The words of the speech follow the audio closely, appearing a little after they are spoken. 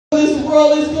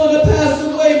world is going to pass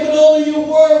away, but only your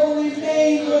word will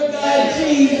remain, Lord God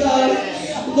Jesus.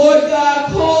 Lord God,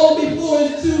 call before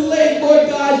it's too late, Lord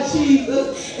God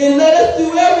Jesus. And let us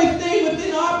do everything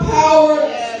within our power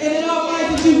and in our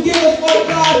minds that you give us, Lord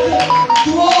God,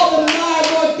 to draw them nigh,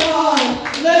 Lord God.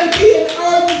 Let it be an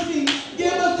urgency.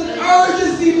 Give us an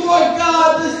urgency, Lord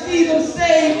God, to see them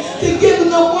saved, to give them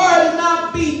the word and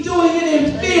not be doing it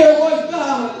in fear, Lord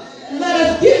God. Let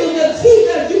us give them the truth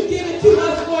that you've given to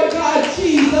us, Lord God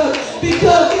Jesus,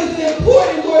 because it's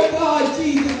important, Lord God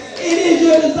Jesus. It is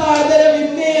your desire that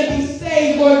every man be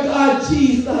saved, Lord God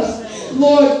Jesus.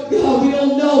 Lord God, we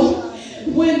don't know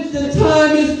when the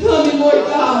time is coming, Lord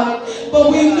God,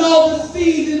 but we know the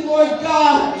season, Lord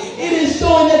God. It is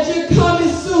showing that you're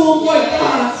coming soon, Lord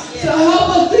God. So help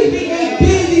us to be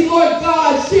busy, Lord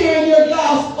God, sharing your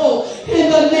gospel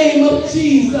in the name of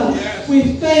Jesus. We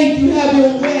thank you. Have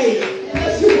your way.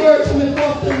 Bless your word coming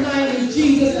forth tonight in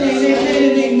Jesus' name. Amen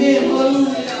and amen.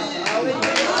 Hallelujah.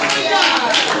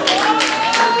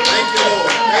 Thank you,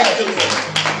 Lord. Thank you, Lord.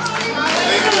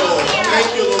 Thank you, Lord.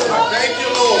 Thank you, Lord. Thank you, Lord. Thank you,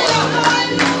 Lord.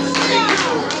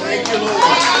 Thank you, Lord. Thank you, Lord.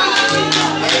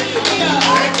 Thank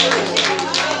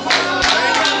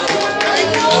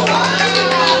you, Lord. Thank you, Lord. Thank you,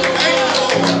 Lord. Thank you,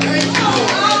 Lord. Thank you, Lord.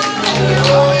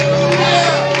 Hallelujah.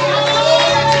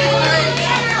 Glory to your name.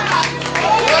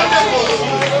 Wonderful.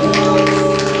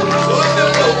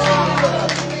 Wonderful.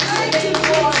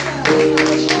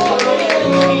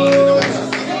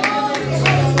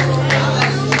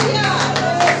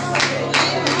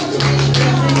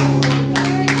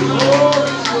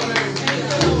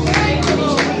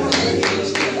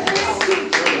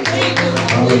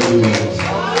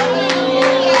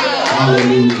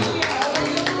 Hallelujah.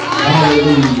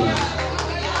 Hallelujah.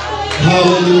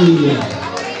 Hallelujah.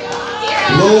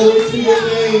 Glory to your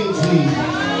name,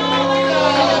 Jesus.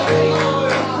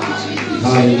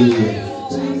 Hallelujah.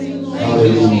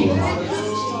 Hallelujah.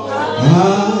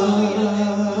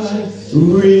 I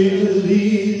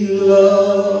really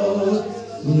love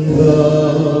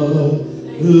the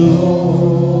Lord.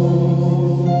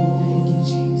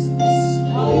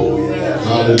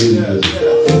 Hallelujah.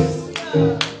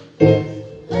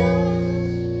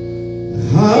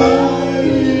 I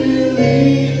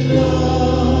really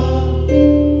love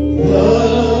the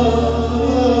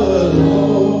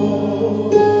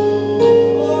Lord.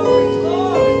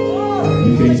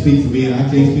 You can't speak for me and I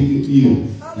can't speak for you.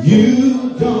 You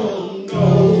don't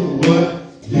know what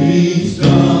He's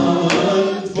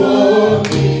done for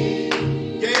me.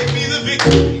 Gave me the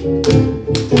victory.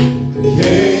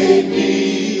 Gave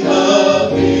me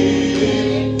the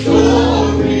victory.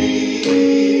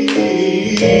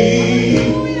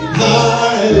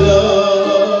 I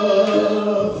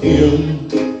love Him.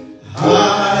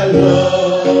 I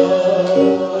love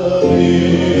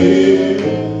Him.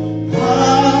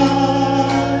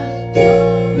 I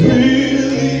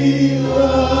really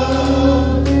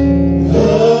love the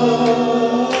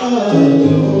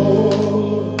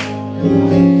Lord.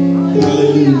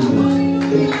 Hallelujah.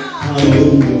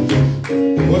 Hallelujah.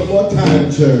 One more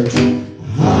time, church.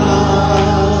 I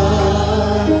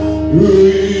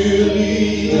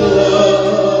really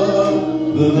love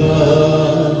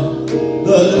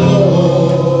the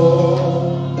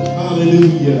Lord.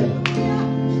 Hallelujah.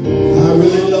 I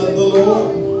really love the Lord.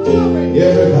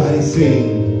 Everybody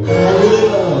sing.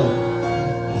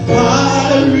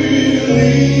 I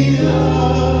really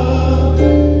love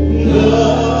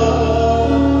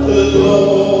the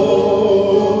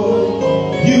Lord.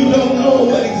 You don't know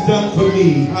what He's done for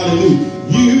me. Hallelujah.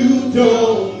 You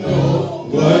don't know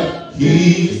what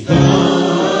He's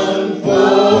done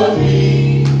for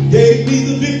me. Gave me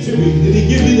the victory. Did He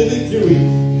give me the victory?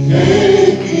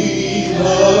 Gave me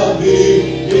the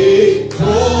victory.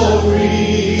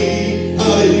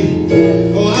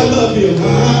 Hallelujah. Oh, I love Him.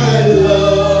 I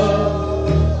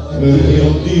love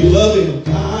Him. Do you love Him?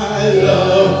 I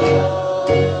love Him.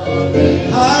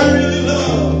 I really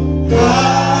love.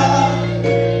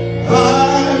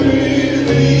 I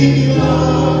really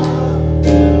love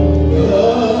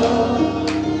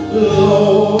the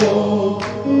Lord.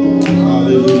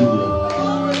 Hallelujah.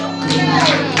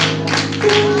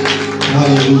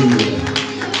 Hallelujah.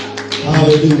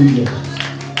 Hallelujah.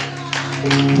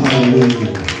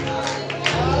 Hallelujah.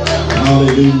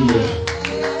 Hallelujah.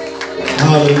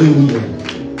 Hallelujah.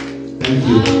 Thank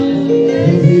you.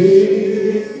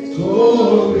 Victory.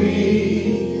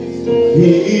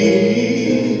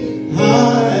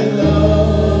 I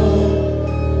love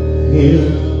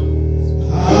Him.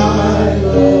 I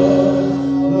love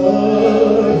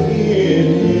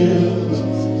Him.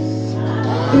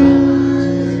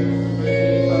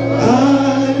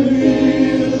 I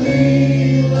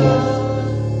really love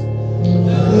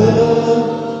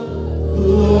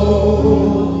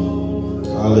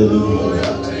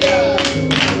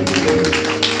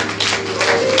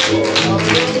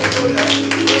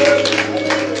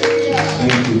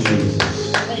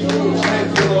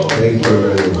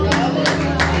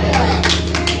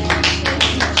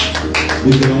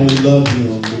We can only love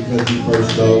him because he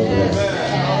first loved us.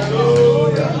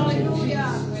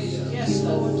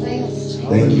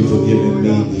 Thank you for giving me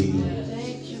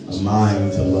a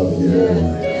mind to love you, Lord.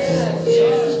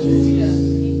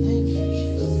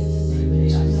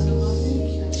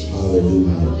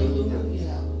 Hallelujah.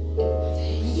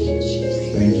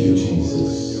 Thank you,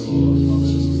 Jesus.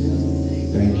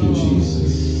 Thank you,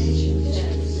 Jesus.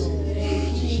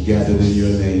 Gathered in your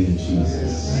name,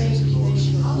 Jesus.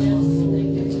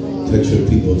 Touch your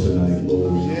people tonight,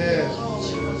 Lord.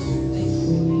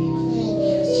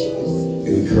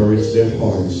 Encourage their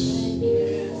hearts.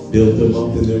 Build them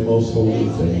up in their most holy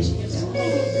faith.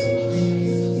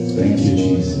 Thank you,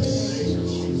 Jesus.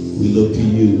 We look to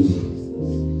you.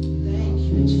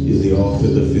 You're the author,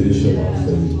 the finisher of our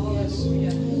faith.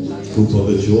 Who for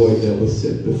the joy that was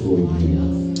set before you,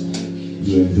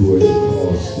 you endured the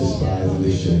cross, despising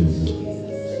the shame.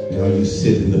 Now you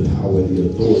sit in the power, the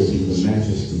authority, the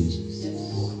majesty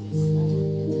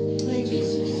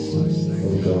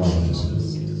of God.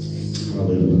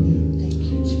 Hallelujah.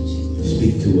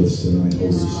 Speak to us tonight,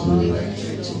 Holy Spirit.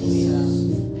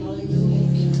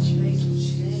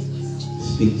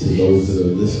 Speak to those that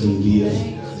are listening via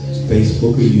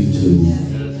Facebook or YouTube.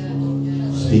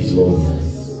 Speak, Lord.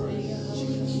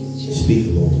 Speak,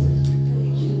 Lord.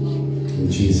 In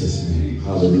Jesus' name.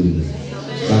 Hallelujah.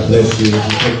 God bless you. As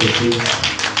you take your seats.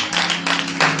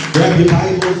 Grab your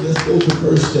Bibles. Let's go to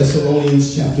 1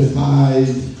 Thessalonians chapter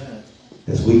 5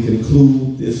 as we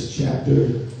conclude this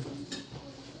chapter.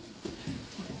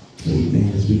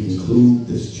 Amen. As we conclude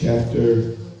this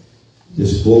chapter,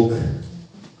 this book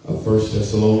of 1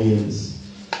 Thessalonians.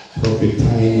 Perfect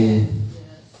timing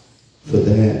for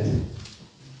that.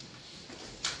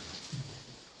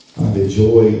 I've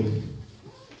enjoyed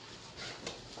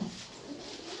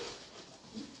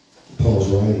Paul's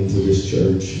writing to this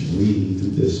church, reading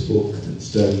through this book and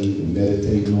studying and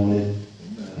meditating on it.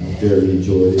 I very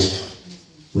enjoyed it.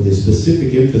 With his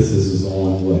specific emphasis is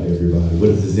on what, everybody? What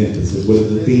is his emphasis? What is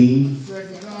the theme?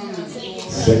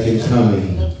 Second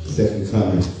coming. Second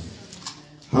coming.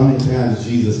 How many times is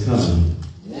Jesus coming?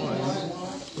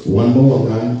 One more,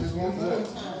 right?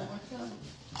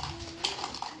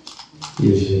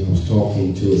 Yes, I was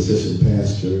talking to a assistant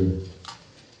pastor.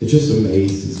 It just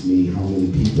amazes me how many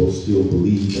people still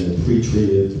believe in a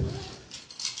pre-trib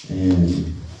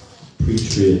and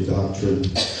pre-trib doctrine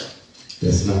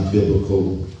that's not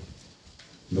biblical.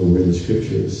 Nowhere in the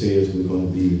scripture it says we're going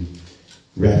to be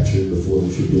raptured before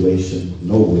the tribulation.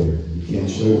 Nowhere. You can't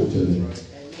show it to me.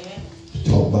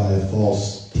 Taught by a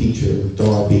false teacher,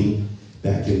 Darby,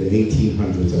 back in the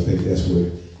 1800s. I think that's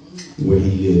where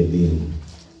he lived in.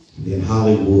 Then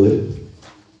Hollywood.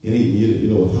 And you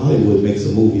know, if Hollywood makes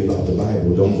a movie about the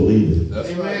Bible, don't believe it.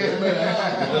 That's right.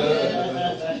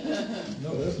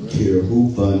 Care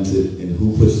who funds it and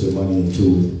who puts their money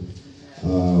into it.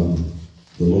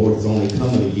 The Lord is only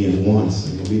coming again once.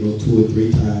 And we know 2 or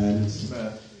 3 times.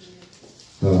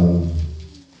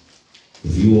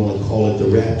 If you want to call it the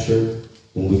rapture,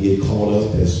 when we get caught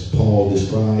up, as Paul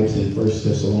describes in 1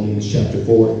 Thessalonians chapter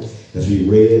 4, as we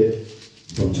read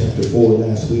from chapter 4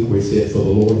 last week, where he said, for the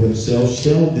Lord himself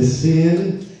shall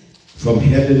descend from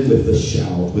heaven with a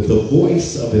shout, with the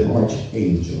voice of an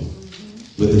archangel,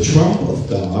 with the trump of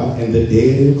God, and the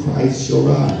dead in Christ shall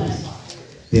rise.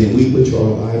 Then we which are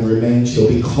alive and remain shall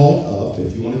be caught up.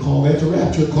 If you want to call that the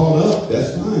rapture, caught up,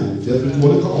 that's fine. That's what you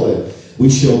want to call it. We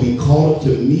shall be caught up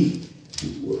to meet,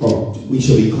 or we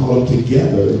shall be caught up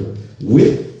together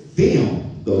with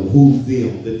them, the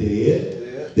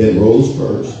dead, that rose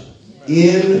first,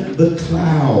 in the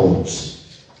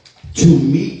clouds to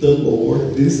meet the Lord.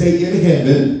 It didn't say in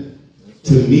heaven,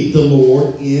 to meet the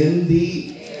Lord in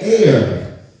the air.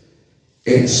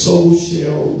 And so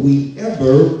shall we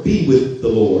ever be with the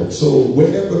Lord. So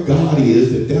wherever God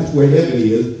is, if that's where heaven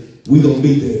is, we're going to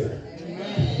be there.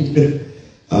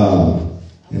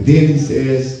 And then he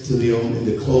says to them in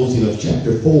the closing of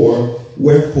chapter 4,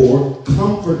 wherefore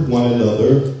comfort one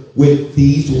another with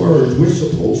these words. We're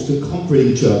supposed to comfort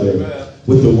each other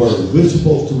with the words. We're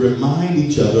supposed to remind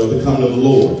each other of the coming of the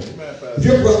Lord. If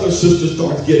your brother or sister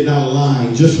starts getting out of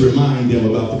line, just remind them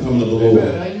about the coming of the Lord.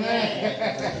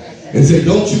 And say,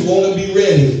 don't you want to be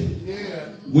ready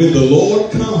when the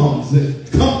Lord comes?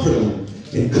 Comfort them,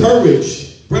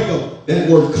 encourage, bring up. That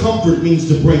word comfort means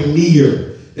to bring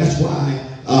near. That's why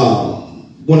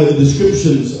one of the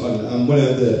descriptions, one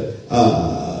of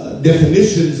the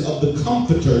definitions of the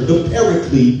comforter, the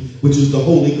paraclete, which is the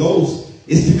Holy Ghost,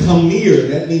 is to come near.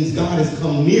 That means God has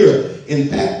come near. In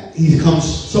fact, he's come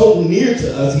so near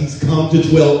to us, he's come to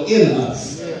dwell in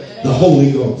us, the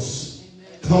Holy Ghost.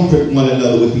 Comfort one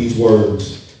another with these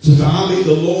words. Sister Ami,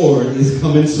 the Lord is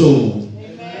coming soon.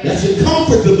 That should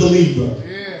comfort the believer.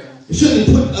 It shouldn't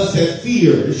put us at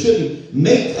fear. It shouldn't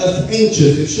make us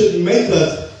anxious. It shouldn't make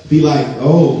us be like,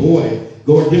 oh boy,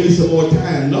 Lord, give me some more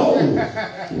time. No.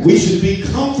 We should be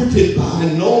comforted by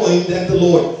knowing that the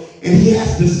Lord, and he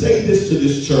has to say this to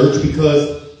this church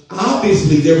because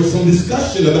obviously there was some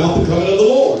discussion about the coming of the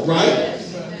Lord, right?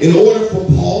 In order for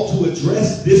Paul to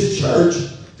address this church,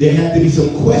 there had to be some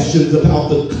questions about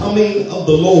the coming of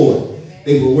the Lord.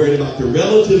 They were worried about their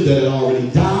relatives that had already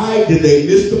died. Did they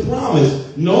miss the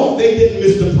promise? No, they didn't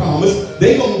miss the promise.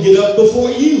 They're going to get up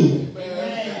before you.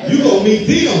 You're going to meet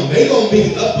them. They're going to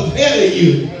be up ahead of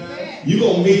you. You're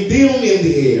going to meet them in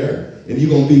the air, and you're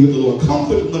going to be with the Lord.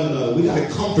 Comfort one another. We got to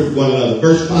comfort one another.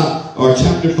 Verse 5, or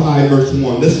chapter 5, verse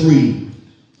 1. Let's read.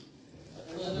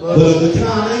 But of the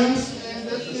times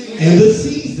and the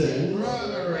season,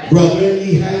 brethren,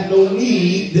 ye have no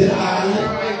need that I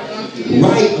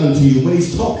write unto you. When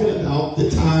he's talking about the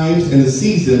times and the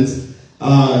seasons,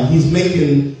 he's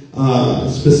making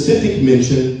specific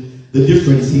mention the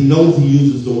difference. He knows he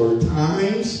uses the word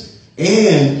times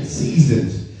and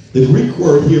seasons. The Greek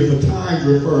word here for times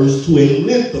refers to a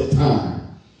length of time.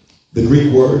 The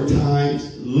Greek word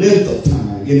times, length of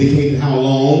time, indicating how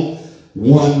long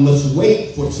one must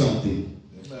wait for something.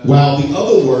 While the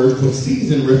other word for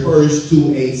season refers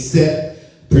to a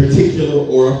set, particular,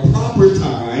 or a proper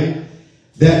time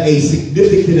that a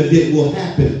significant event will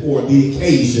happen, or the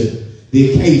occasion.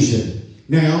 The occasion.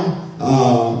 Now,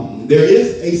 there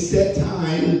is a set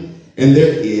time and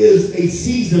there is a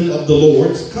season of the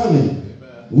Lord's coming.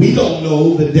 We don't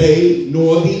know the day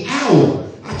nor the hour.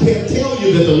 I can't tell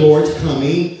you that the Lord's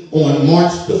coming on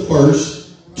March the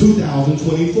 1st,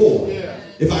 2024.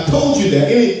 If I told you that,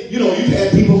 you've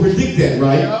had people predict that,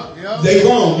 right? They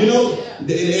wrong. It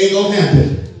ain't going to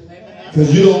happen.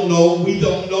 Because you don't know, we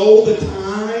don't know the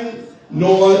time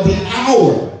nor the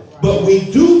hour. But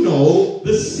we do know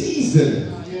the season.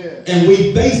 And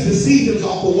we base the seasons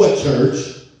off of what,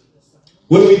 church?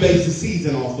 What do we base the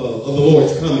season off of the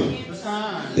Lord's coming?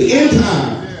 The end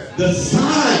time. The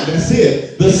sign, that's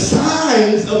it. The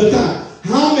signs of the time.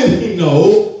 How many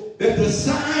know that the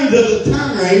signs of the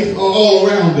times are all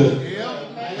around us?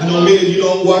 I know many of you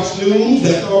don't watch news.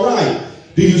 That's all right.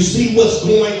 Do you see what's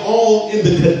going on in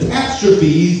the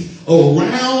catastrophes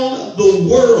around the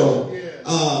world?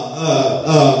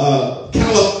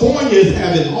 California is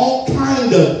having all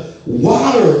kind of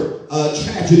water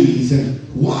tragedies and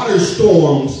water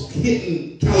storms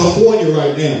hitting California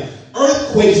right now.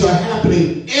 Earthquakes are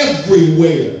happening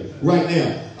everywhere right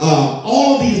now.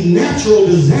 All of these natural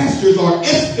disasters are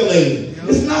escalating.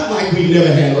 It's not like we've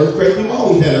never had earthquakes. We've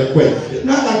always had earthquakes. It's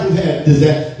not like we've had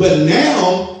disaster. But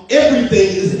now everything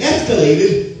is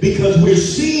escalated because we're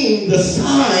seeing the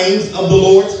signs of the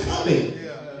Lord's coming.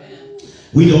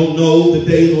 We don't know the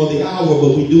day nor the hour,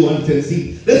 but we do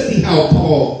understand. Let's see how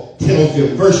Paul tells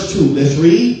them. Verse 2, let's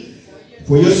read.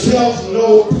 For yourselves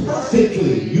know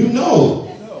perfectly, you know,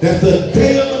 that the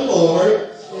day of the Lord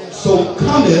so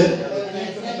cometh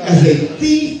as a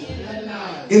thief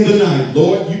in the night.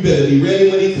 Lord, you better be ready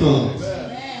when he comes.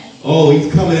 Oh,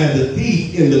 he's coming as a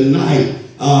thief in the night.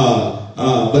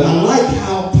 But I like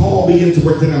how Paul begins to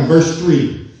work it out. Verse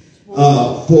 3.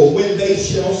 For when they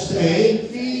shall say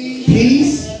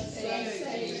peace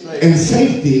and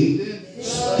safety,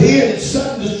 then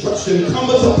sudden destruction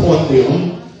cometh upon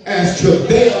them as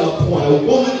travail upon a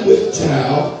woman with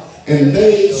child, and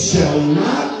they shall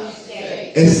not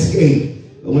escape.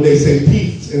 When they say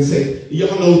peace and say,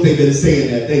 y'all know what they've been saying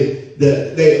that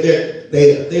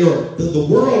the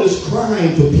world is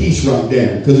crying for peace right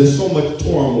now because there's so much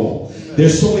turmoil.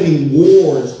 There's so many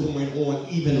wars going on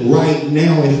even right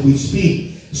now as we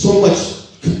speak. So much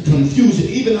confusion.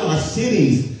 Even in our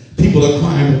cities, people are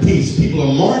crying for peace. People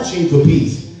are marching for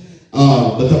peace.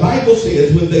 But the Bible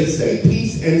says when they say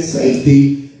peace and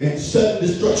safety and sudden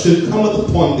destruction cometh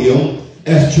upon them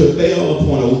as travail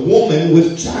upon a woman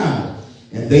with child,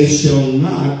 and they shall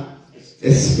not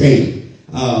escape.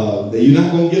 You're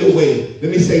not going to get away.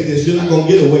 Let me say this. You're not going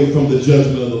to get away from the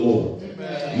judgment of the Lord.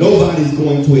 Amen. Nobody's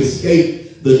going to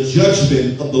escape the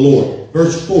judgment of the Lord.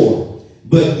 Verse 4.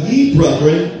 But ye,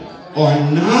 brethren,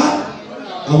 are not,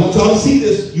 I want y'all to see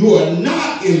this, you are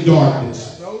not in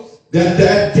darkness,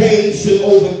 that day should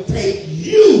overtake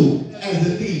you as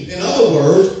a thief. In other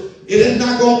words, it is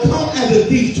not going to come as a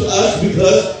thief to us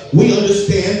because we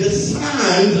understand the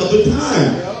signs of the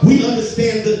time. We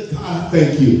understand the, God,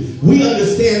 thank you. We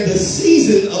understand the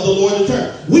season of the Lord's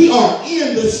return. We are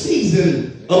in the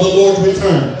season of the Lord's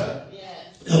return.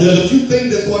 Now, there's a few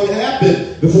things that's going to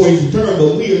happen before his return,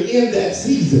 but we are in that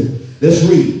season. Let's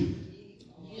read.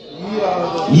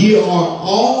 Ye are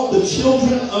all the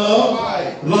children of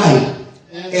light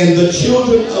and the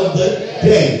children of the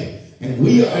day. And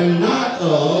we are not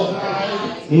of,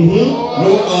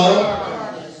 nor of.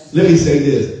 Let me say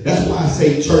this. That's why I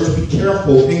say, church, be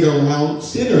careful hanging around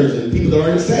sinners and people that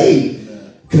aren't saved.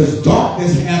 Because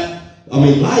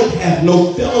light have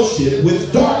no fellowship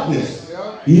with darkness.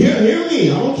 You hear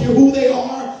me? I don't care who they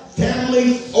are.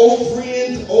 Families, old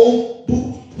friends, old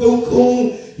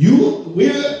coon.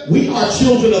 We are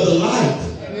children of the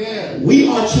light. We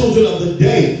are children of the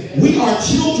day. We are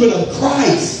children of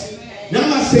Christ. Now, I'm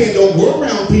not saying don't go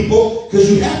around people, because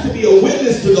you have to be a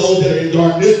witness to those that are in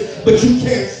darkness, but you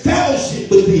can't fellowship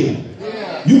with them.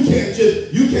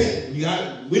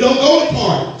 We don't go to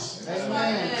parties.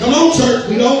 Come on, church.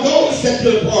 We don't go to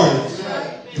secular parties.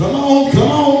 Come on.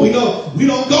 We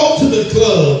don't go to the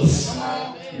clubs.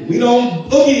 We don't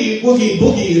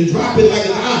boogie and drop it like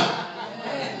a hot.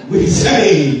 We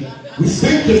saved. We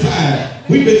sanctified.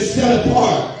 We've been set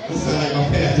apart. I sound like my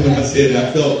pastor when I said that.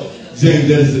 I felt James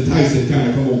Edison Tyson kind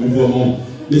of come over before a moment.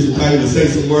 Mr. Tyson would say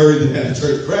some words and have the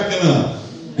church cracking up.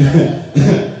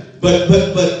 But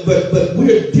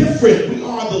we're different. We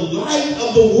are the light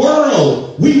of the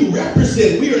world. We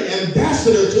represent. We are an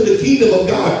ambassador to the kingdom of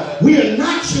God. We are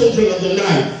not children of the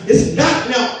night. It's not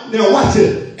now watch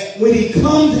it. When he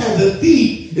comes as a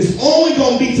thief, it's only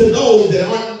going to be to those that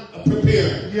aren't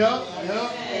prepared.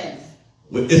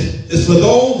 It's for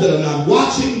those that are not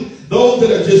watching, those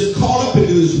that are just caught up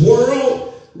into this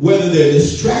world, whether they're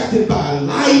distracted by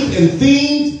life and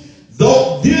things.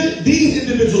 Though these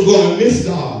individuals are going to miss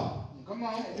God. Come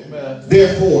on.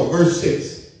 Therefore, verse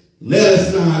 6, let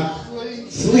us not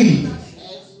sleep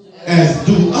as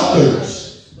do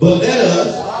others, but let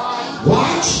us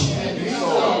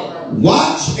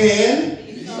watch and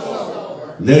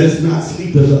let us not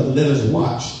sleep as others. Let us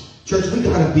watch. Church, we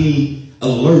got to be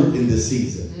alert in this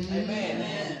season.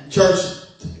 Amen. Church,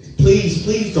 please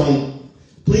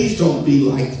don't be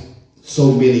like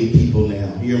so many people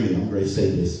now. Hear me, I'm going to say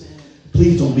this.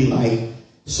 Please don't be like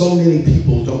so many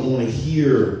people don't want to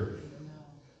hear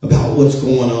about what's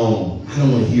going on. I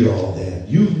don't want to hear all that.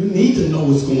 You need to know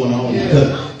what's going on,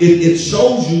 because it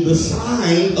shows you the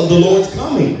sign of the Lord's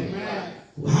coming.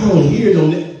 I don't want to hear it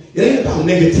ain't about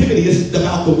negativity. It's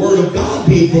about the word of God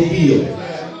being fulfilled.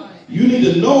 You need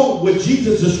to know what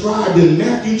Jesus described in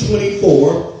Matthew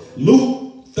 24,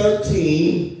 Luke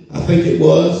 13, I think it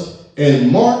was,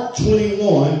 and Mark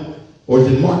 21. Or is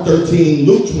it Mark 13,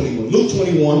 Luke 21? Luke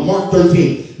 21, Mark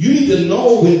 13. You need to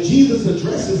know when Jesus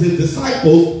addresses his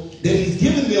disciples that he's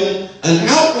giving them an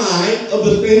outline of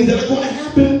the things that are going to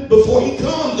happen before he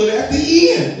comes or at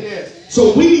the end. Yes.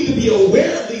 So we need to be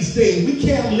aware of these things. We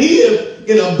can't live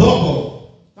in a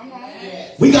bubble. Come on.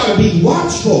 We got to be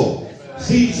watchful.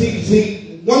 See,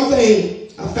 one thing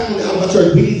I found out about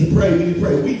church, we need to pray.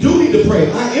 We do need to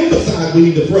pray. I emphasize we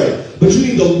need to pray. But you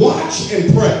need to watch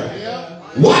and pray.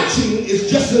 Watching is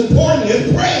just as important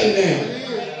as praying now.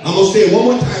 I'm going to say it one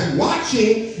more time.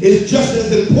 Watching is just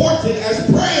as important as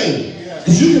praying.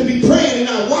 Because you can be praying and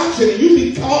not watching, and you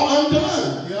be caught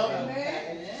undone.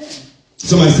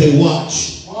 Somebody say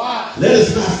watch. Let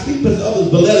us not sleep as others,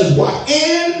 but let us watch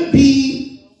and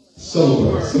be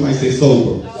sober. Somebody say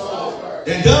sober.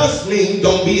 That does mean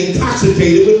don't be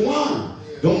intoxicated with wine.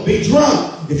 Don't be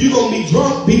drunk. If you're going to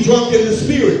be drunk in the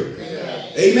spirit.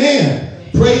 Amen.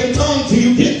 Pray in tongues till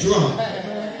you get drunk.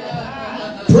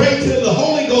 Pray till the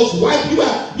Holy Ghost wipe you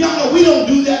out. Y'all know we don't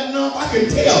do that enough. I can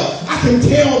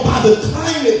tell by the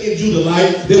climate in Judah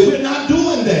life that we're not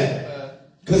doing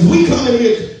that. Because we come in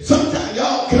here, sometimes,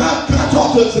 y'all, can I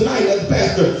talk to us tonight as a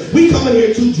pastor? We come in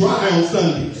here too dry on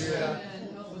Sundays.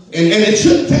 And it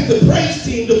shouldn't take the praise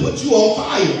team to put you on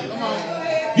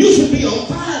fire. You should be on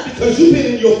fire because you've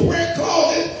been in your prayer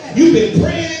closet. You've been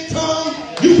praying in tongues.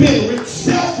 You've been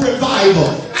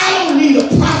self-revival. I don't need a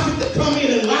prophet to come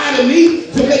in and lie to me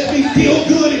to make me feel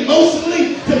good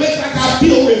emotionally, to make like I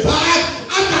feel revived.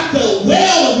 I got the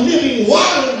well of living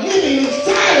water living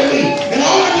inside of me, and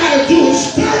all I got to do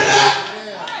is stir it up.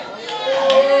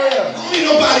 I don't need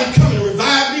nobody to come and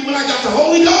revive me when I got the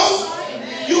Holy Ghost.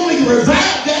 You only can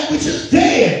revive that which is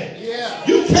dead.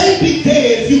 You can't be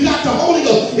dead if you got the Holy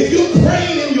Ghost. If you're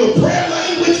praying in your prayer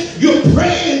language, you're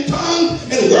praying in tongues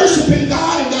and worshiping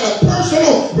God and got a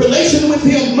personal relation with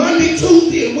him Monday,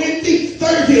 Tuesday, and Wednesday,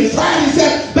 Thursday, and Friday,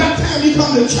 Saturday. By the time you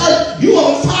come to church, you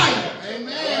on fire.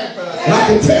 Amen. And I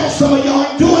can tell some of y'all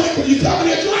ain't doing it because you coming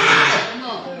here dry.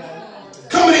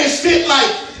 Coming here and sit like,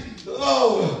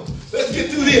 oh, let's get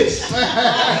through this.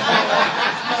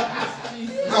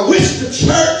 I wish the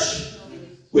church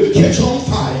would catch on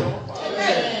fire.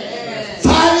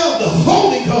 Fire of the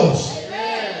Holy Ghost.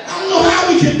 I don't know how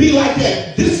we can be like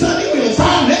that. This Sunday we're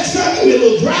fine, next Sunday we're a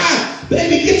little dry.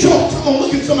 Baby, come on,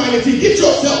 look at somebody and say, get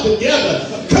yourself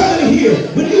together. Come in here.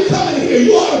 When you come in here,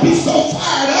 you ought to be so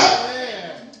fired up.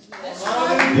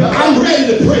 I'm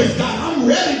ready to praise God. I'm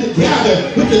ready to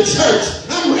gather with the church.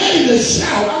 I'm ready to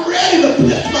shout. I'm ready to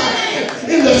lift my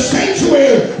hand in the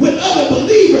sanctuary with other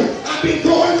believers. I've been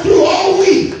going through all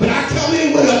week, but I come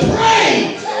in with a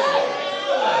praise.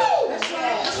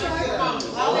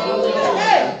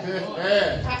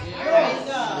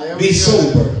 Be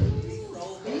sober.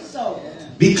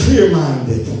 Be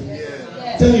clear-minded.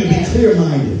 I'm telling you, be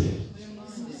clear-minded.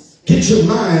 Get your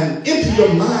mind, empty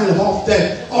your mind of all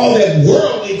that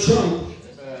worldly junk.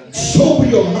 Sober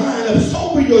your mind up,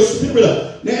 sober your spirit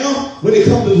up. Now, when it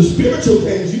comes to the spiritual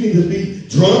things, you need to be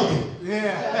drunk.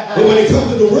 But when it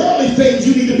comes to the worldly things,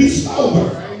 you need to be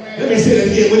sober. Let me say that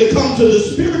again. When it comes to the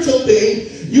spiritual thing,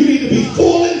 you need to be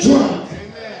full and drunk.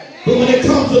 But when it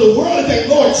comes to the worldly thing,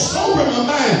 Lord, sober my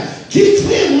mind.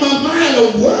 Cleanse my mind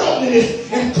of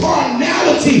worldliness and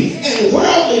carnality and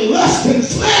worldly lust and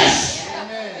flesh.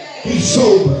 Be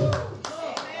sober.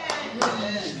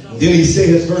 Then he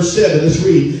says, verse 7, let's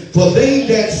read. For they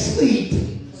that sleep.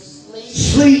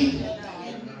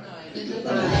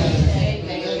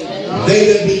 They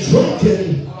that be drunken.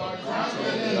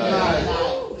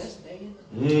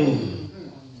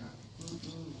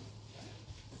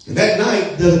 And that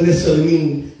night doesn't necessarily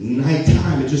mean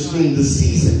nighttime. It just means the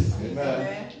season.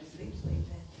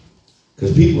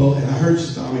 Because people, and I heard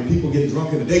people get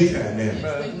drunk in the daytime now.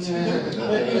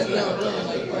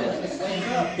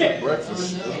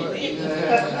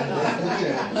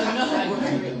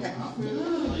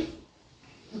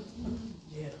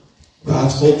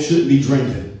 God's folks shouldn't be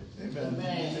drinking.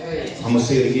 I'm going to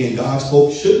say it again. God's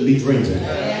folks shouldn't be drinking.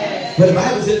 But the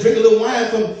Bible says drink a little wine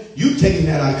from you taking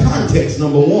that out of context,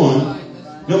 number one.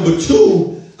 Number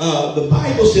two, the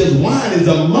Bible says wine is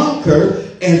a mocker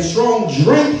and strong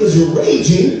drink is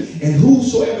raging, and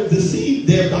whosoever deceived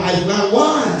thereby is not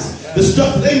wise. The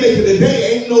stuff they make in the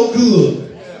day ain't no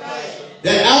good.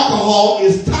 That alcohol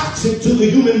is toxic to the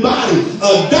human body.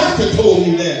 A doctor told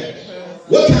me that.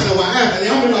 What kind of wine? And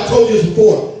I remember I told you this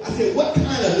before. I said, what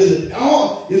kind of, is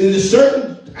it a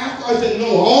certain alcohol? I said,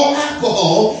 no, all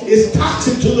alcohol is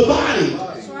toxic to the body.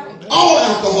 All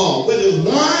alcohol, whether it's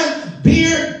wine,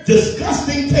 beer,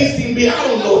 disgusting tasting beer, I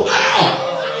don't know how.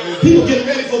 People getting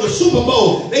ready for the Super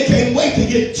Bowl. They can't wait to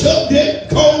get chugged in,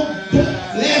 cold,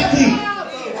 nasty.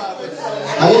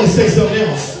 I want to say something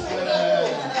else.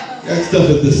 That stuff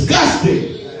is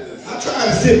disgusting. I tried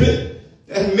to sip it.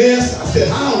 That mess. I said,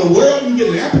 how in the world you get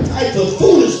an appetite for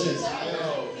foolishness?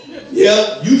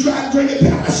 Yeah, you tried to drink it,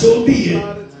 I sure did.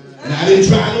 And I didn't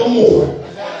try no more.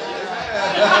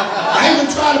 I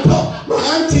even tried to pump. My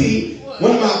auntie,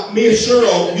 me and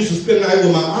Cheryl used to spend the night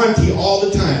with my auntie all the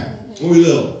time when we were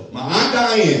little. My Aunt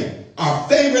Diane, our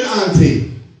favorite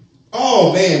auntie.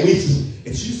 Oh man, and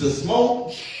she used to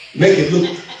smoke, make it look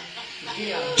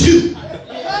cute.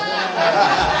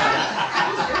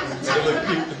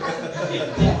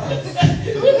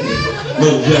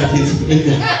 Little jackets.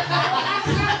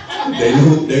 They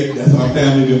know, that's our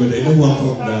family member. They know what I'm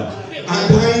talking about. Aunt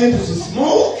Diane used to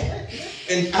smoke,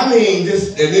 and I mean,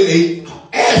 and then they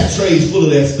ashtrays full of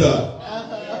that stuff.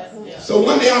 So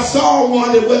one day I saw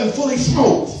one that wasn't fully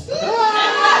smoked.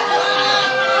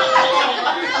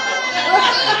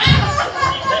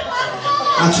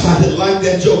 I tried to light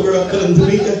that joker up, couldn't do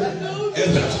it.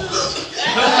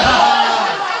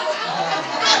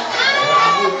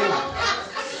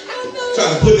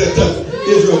 Trying to put that stuff.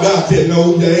 Israel, God said,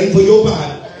 no, that ain't for your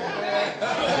body.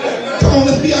 Come on,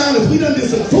 let's be honest. We done did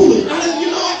some fooling. I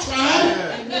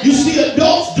tried. You see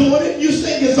adults doing it, you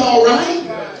think it's all right.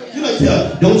 You're like,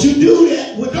 don't you do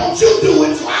that. Well, don't you do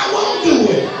it, so I won't do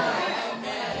it.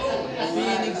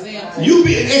 You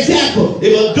be an example.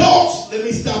 If adults, let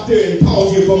me stop there and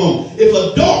pause here for a moment. If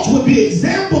adults would be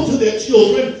example to their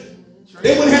children,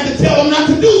 they wouldn't have to tell them not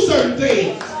to do certain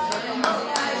things.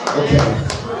 Okay.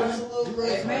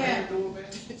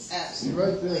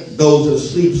 Those that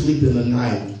sleep in the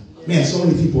night. Man, so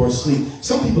many people are asleep.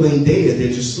 Some people ain't dead, they're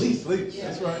just asleep.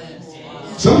 That's right.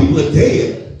 Some people are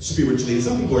dead spiritually, and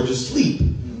some people are just asleep.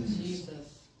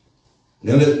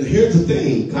 Now, here's the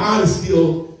thing. God is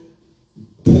still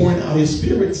pouring out his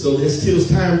spirit, so there's still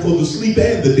time for the sleep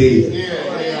and the dead.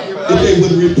 If they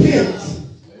would repent.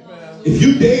 If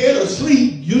you dead or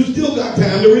asleep, you still got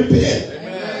time to repent.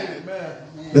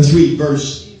 Let's read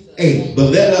verse 8.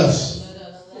 But let us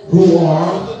who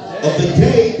are of the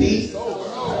day be.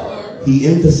 He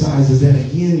emphasizes that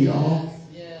again, y'all.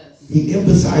 He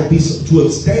emphasized to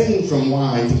abstain from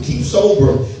wine, to keep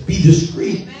sober, be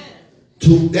discreet,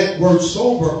 that word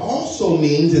sober also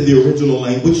means in the original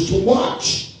language to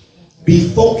watch, be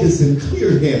focused and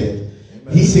clear-headed.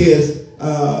 He says,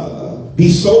 be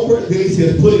sober. Then he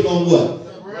says, putting on what?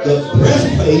 The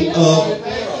breastplate of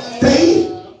faith.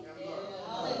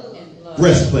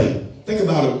 Breastplate. Think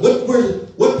about it.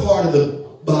 What part of the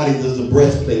body does the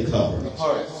breastplate cover?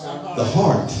 The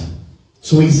heart.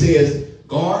 So he says,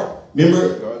 guard.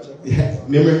 Remember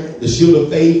the shield of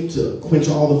faith to quench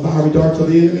all the fiery darts of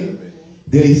the enemy?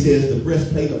 Then he says the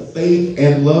breastplate of faith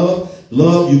and love.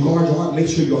 Love, you guard your heart. Make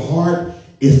sure your heart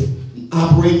is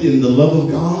operating in the love of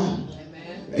God.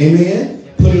 Amen.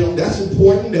 Put it on. That's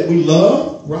important that we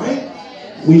love, right?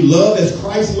 We love as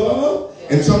Christ loved.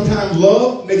 And sometimes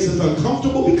love makes us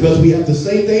uncomfortable because we have to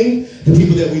say things to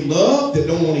people that we love that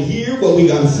don't want to hear what we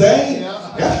got to say.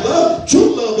 That's love.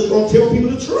 True love is going to tell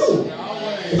people the truth.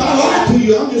 If I lie to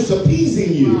you, I'm just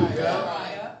appeasing you.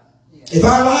 If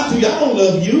I lie to you, I don't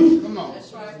love you.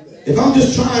 If I'm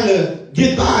just trying to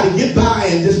get by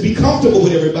and just be comfortable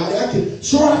with everybody, I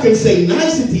can say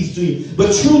niceties to you.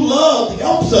 But true love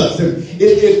helps us, and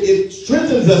it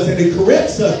strengthens us, and it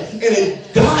corrects us, and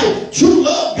it guides. True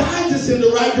love guides us in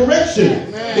the right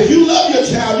direction. If you love your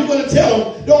child, you're going to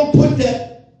tell them, don't put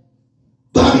that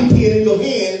bobby pin in your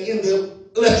hand in the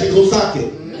electrical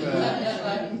socket.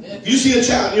 You see a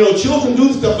child, children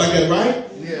do stuff like that, right?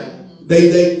 Yeah.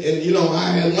 And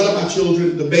I had one of my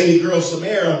children, the baby girl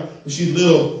Samara, when she's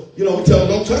little, we tell her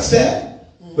don't touch that.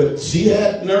 But she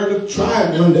had nerve to try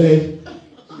it one day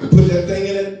and put that thing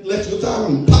in that electrical socket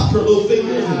and popped her little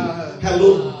fingers and had a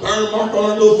little burn mark on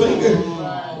her little finger.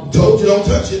 Told you don't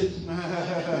touch it.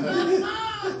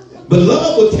 But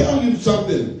love will tell you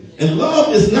something. And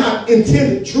love is not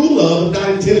intended, true love is not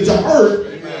intended to hurt.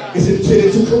 It's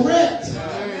intended to correct.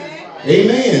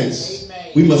 Amen.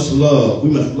 We must love. We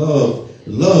must love.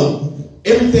 Love.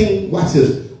 Everything, watch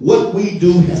this. What we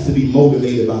do has to be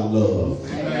motivated by love.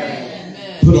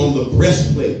 Amen. Put on the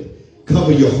breastplate.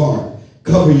 Cover your heart.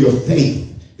 Cover your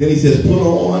faith. Then he says, put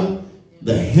on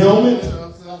the helmet.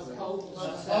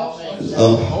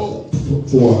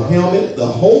 For a helmet, the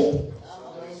hope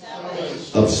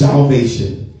of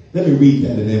salvation. Let me read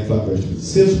that in that verse.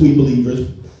 Since we believers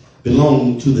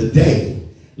belong to the day,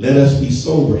 let us be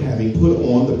sober, having put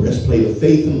on the breastplate of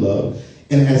faith and love,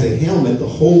 and as a helmet, the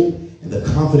hope and the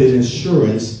confident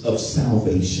assurance of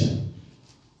salvation.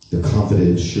 The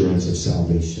confident assurance of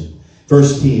salvation.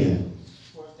 Verse 10.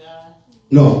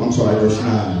 No, I'm sorry, verse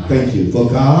 9. Thank you. For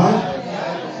God.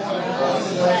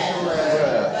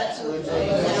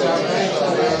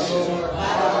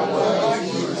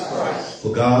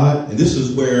 For God, and this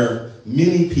is where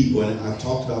many people, and I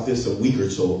talked about this a week or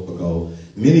so ago,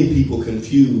 many people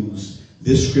confuse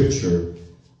this scripture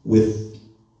with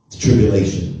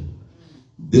tribulation.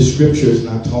 This scripture is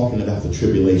not talking about the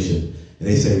tribulation. And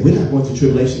they say, we're not going through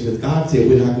tribulation because God said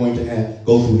we're not going to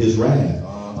go through his wrath.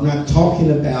 I'm not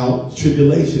talking about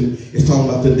tribulation. It's talking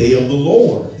about the day of the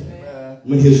Lord.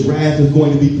 When his wrath is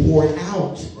going to be poured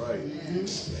out.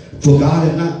 For God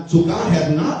has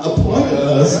not appointed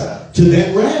us to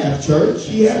that wrath, church.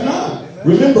 He has not.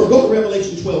 Remember, go to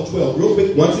Revelation 12:12 real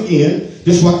quick once again,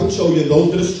 just so I can show you.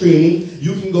 Those that are streaming,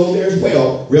 you can go there as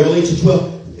well. Revelation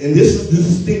 12. And this is the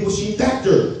distinguishing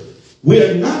factor.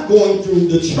 We're not going through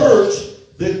the church.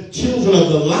 The children of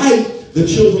the light, the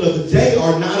children of the day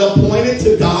are not appointed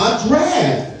to God's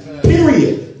wrath.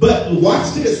 Period. But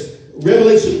watch this.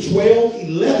 Revelation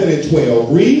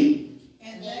 12:11-12. Read.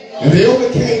 And they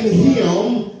overcame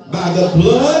him by the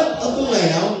blood of the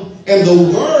Lamb and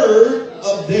the word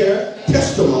of their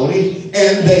testimony,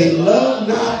 and they loved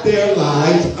not their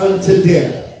lives unto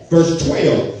death. Verse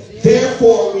 12.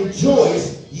 Therefore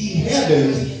rejoice, ye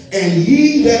heavens, and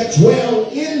ye that dwell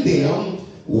in them.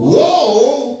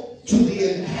 Woe to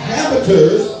the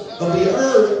inhabitants of the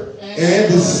earth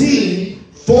and the sea,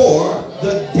 for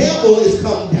the devil is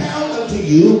come down unto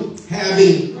you,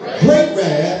 having great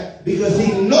wrath, because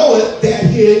he knoweth that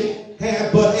he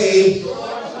hath but a...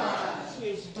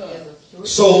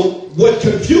 So what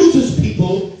confuses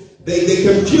people, they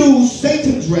confuse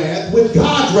Satan's wrath with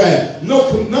God's wrath.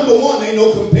 Number one, ain't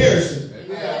no comparison.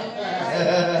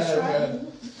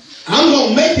 I'm going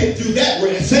to make it through that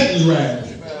wrath, Satan's wrath.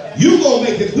 You're going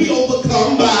to make it. We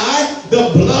overcome by the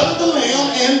blood of the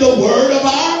Lamb and the word of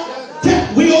our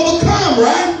death. We overcome,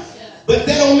 right? But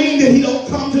that don't mean that he don't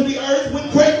come to the earth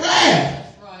with great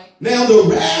wrath. Now the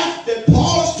wrath that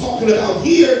Paul is talking about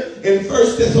here in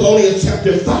 1 Thessalonians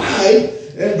chapter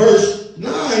 5 and verse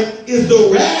 9 is the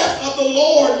wrath of the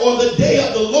Lord, or the day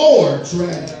of the Lord's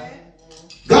wrath.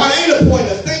 God ain't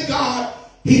appointed us. Thank God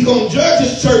he's going to judge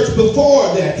his church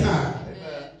before that time.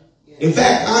 In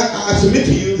fact, I submit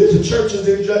to you that the church is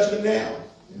in judgment now.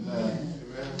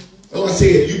 So I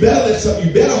said, you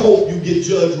better hope you get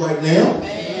judged right now.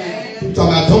 People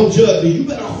talking about don't judge me. You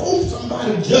better hope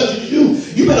somebody judges you.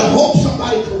 You better hope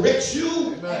somebody corrects you.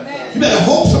 You better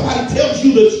hope somebody tells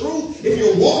you the truth. If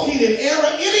you're walking in error,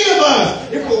 any of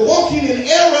us, if we're walking in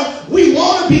error, we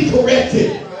want to be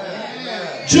corrected.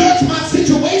 Judge my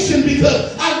situation,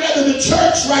 because I'd rather the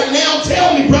church right now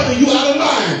tell me, brother, you out of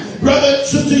line. Brother,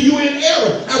 sister, you in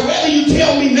error. I'd rather you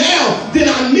tell me now than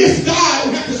I miss God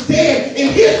and have to stand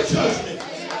in his judgment.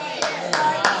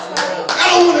 I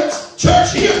don't want to,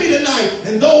 church, hear me tonight,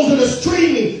 and those that are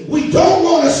streaming, we don't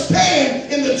want to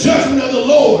stand in the judgment of the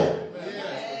Lord.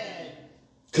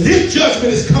 Because his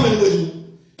judgment is coming with you.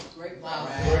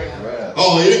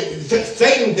 Oh,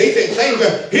 Satan, they say Satan's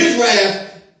wrath. His wrath,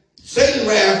 Satan's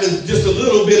wrath is just a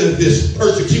little bit of this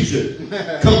persecution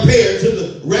compared to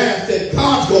the wrath that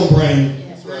God's going to bring.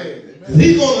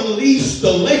 He's going to unleash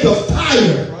the lake of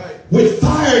fire with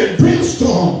fire and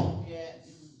brimstone.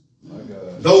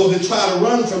 Those that try to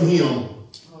run from him,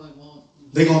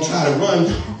 they're going to try to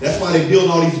run. That's why they build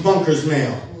all these bunkers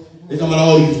now. They're talking about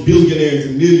all these billionaires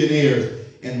and millionaires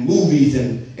and movies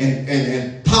and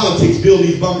politics build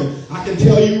these bunkers. I can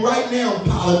tell you right now,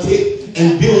 politics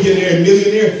and billionaire and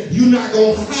millionaire, you're not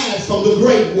going to hide from the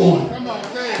great one.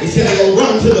 They said they're going to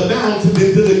run to the mountain,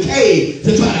 to the cave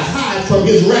to try to hide from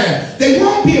his wrath. They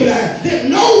won't be able to hide. There's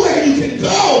nowhere you can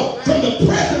go from the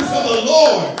presence of the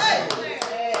Lord.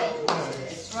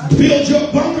 Build your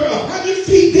bunker 100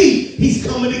 feet deep. He's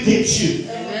coming to get you.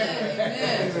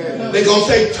 They're going to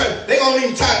say, they're going to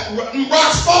even type,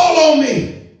 rocks fall on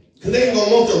me. Because they ain't going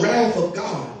to want the wrath of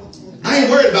God. I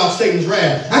ain't worried about Satan's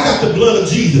wrath. I got the blood of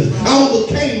Jesus. I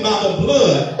overcame by the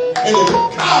blood. And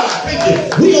God, I thank you.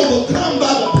 We overcome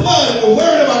by the blood and the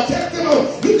word of our testimony.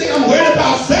 You think I'm worried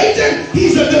about Satan?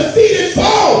 He's a defeated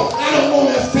foe. I don't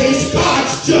want to face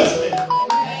God's judgment.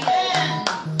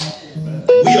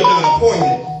 We are not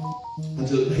appointed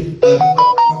until he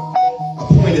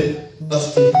appointed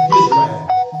us to his wrath.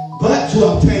 But to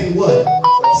obtain what?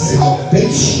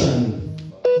 Salvation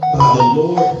by the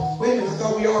Lord. Wait a minute, I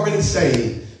thought we already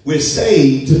saved. We're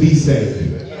saved to be saved.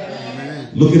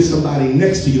 Look at somebody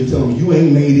next to you and tell them, you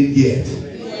ain't made it yet.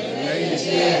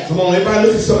 Come on, everybody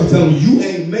look at somebody and tell them, you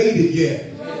ain't made it yet.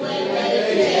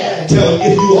 Tell them,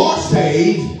 if you are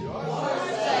saved,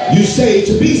 you saved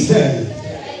to be saved.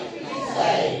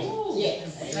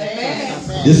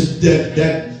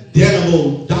 That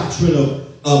damnable doctrine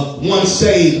of once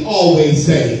saved, always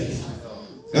saved.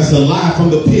 That's a lie from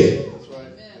the pit.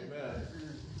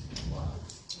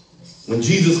 When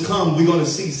Jesus comes, we're going to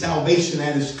see salvation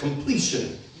at its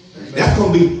completion. That's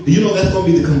going to be, do you know that's going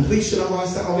to be the completion of our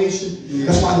salvation?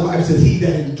 That's why the Bible says, he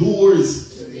that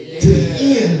endures to the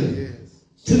end.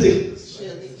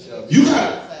 You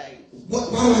got, why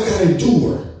do I got to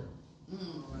endure?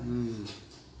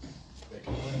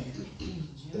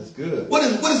 That's good. What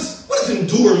does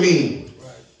endure mean?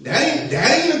 That ain't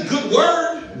a good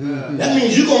word. That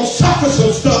means you're going to suffer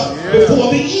some stuff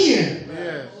before the end.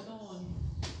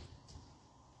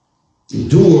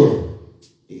 Endure,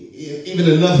 even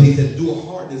enough, he said, endure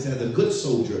hardness as a good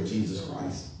soldier of Jesus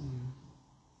Christ.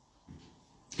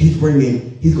 We're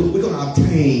going to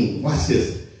obtain, watch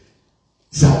this,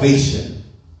 salvation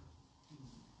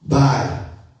by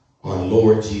our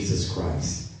Lord Jesus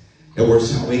Christ. That word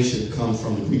salvation comes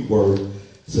from the Greek word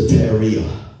soteria,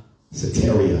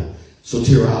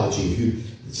 soteriology.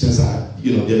 Since I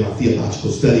did my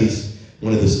theological studies,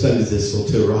 one of the studies is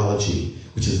soteriology,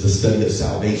 which is the study of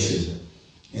salvation.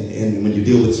 And when you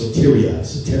deal with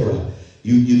sotera,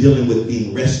 you're dealing with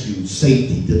being rescued,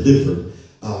 safety, delivered,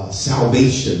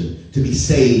 salvation, to be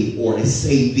saved, or a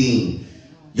saving.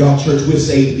 Y'all, church, we're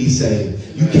saved to be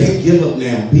saved. You can't give up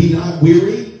now. Be not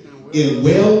weary in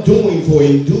well-doing, for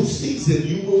in due season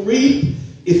you will reap.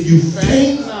 If you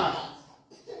faint not.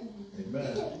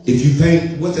 If you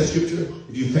faint, what's that scripture?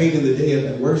 If you faint in the day of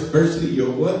adversity,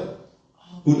 you're what?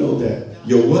 Who knows that?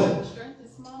 You're what?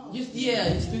 Your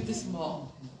strength is small.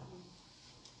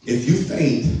 If you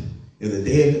faint in the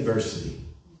day of adversity,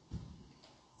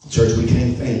 church, we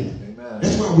can't faint. Amen.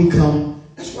 That's why we come.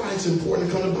 That's why it's important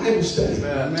to come to Bible study.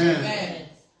 Amen.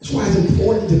 That's why it's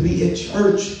important to be at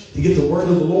church, to get the word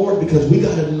of the Lord, because we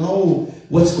got to know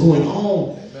what's going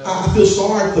on. I feel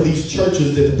sorry for these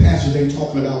churches that the pastors ain't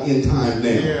talking about end time now.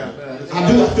 Yeah,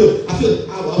 I do. I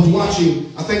was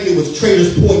watching, I think it was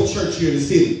Traders Point Church here in the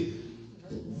city.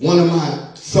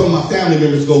 Some of my family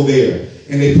members go there,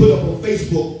 and they put up on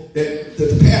Facebook that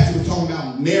the pastor was talking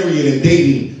about marrying and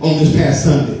dating on this past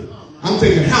Sunday. I'm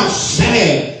thinking, how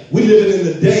sad. We living in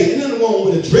the day, and nothing wrong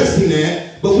with addressing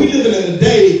that, but we we live in a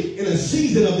day, in a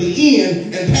season of the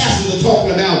end, and pastors are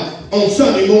talking about on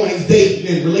Sunday mornings dating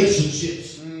and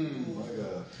relationships.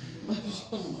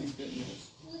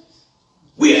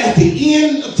 We're at the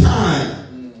end of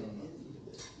time.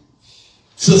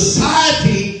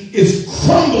 Society is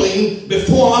crumbling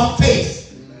before our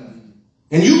face.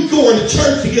 And you go into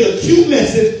church to get a cute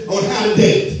message on how to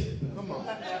date.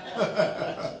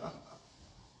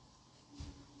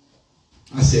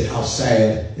 I said, how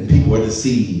sad, and people are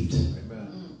deceived.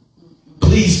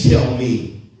 Please tell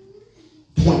me,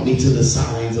 point me to the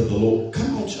signs of the Lord.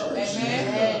 Come on, church.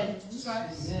 Amen.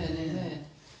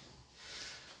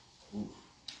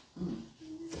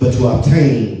 But to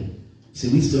obtain, see,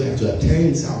 we still have to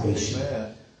obtain salvation.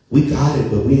 We got it,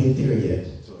 but we ain't there yet.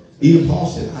 Even Paul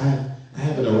said, I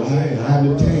haven't arrived, I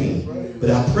haven't obtained, but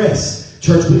I press.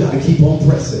 Church, we got to keep on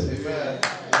pressing.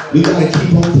 We got to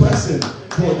keep on pressing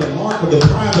toward the mark of the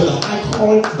prize of the high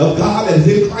calling of God that is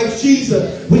in Christ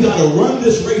Jesus. We got to run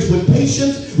this race with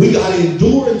patience. We got to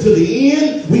endure until the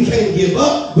end. We can't give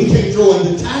up. We can't throw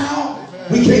in the towel.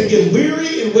 We can't get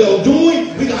weary in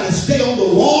well-doing. We got to stay on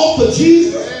the wall for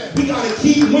Jesus. We got to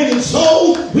keep winning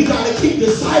souls. We got to keep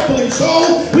discipling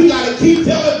souls. We got to keep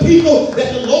telling people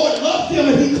that the Lord loves them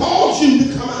and he calls you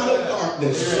to come out of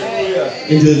darkness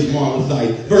into his marvelous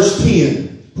light. Verse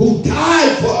 10, who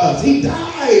died for us. He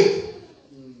died.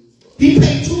 He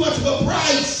paid too much of a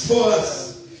price for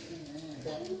us.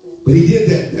 But he did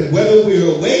that whether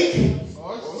we're awake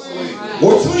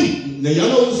or asleep. Now y'all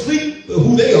know sleep,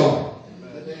 who they are.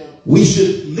 We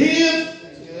should live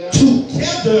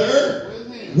together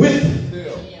with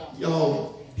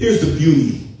y'all. Here's the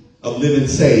beauty of living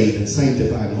saved and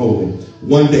sanctified and holy.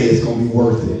 One day it's going to be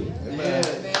worth it.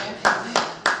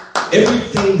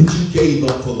 Everything that you gave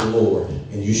up for the Lord,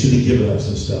 and you should have given up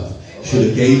some stuff. Should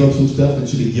have gave up some stuff and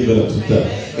should have given up some stuff.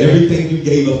 Everything you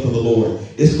gave up for the Lord,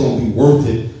 it's going to be worth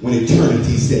it when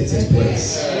eternity sets in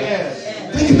place.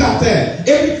 Think about that.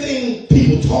 Everything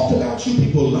people talked about you,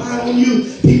 people lied on you,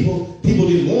 people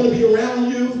didn't want to be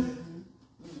around you.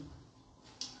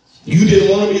 You didn't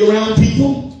want to be around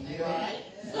people.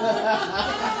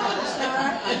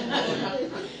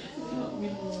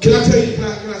 Can I tell you,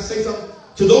 can I say something?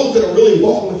 To those that are really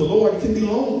walking with the Lord, it can be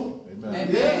lonely.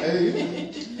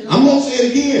 I'm going to say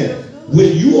it again.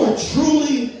 When you are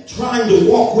truly trying to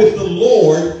walk with the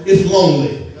Lord, it's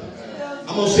lonely.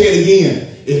 I'm going to say it again.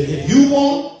 If you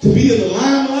want to be in the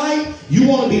limelight, you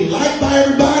want to be liked by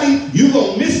everybody, you're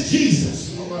going to miss Jesus.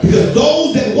 Because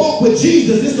those that walk with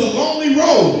Jesus, it's a lonely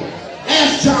road.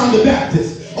 Ask John the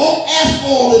Baptist. Oh, ask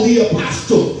all of the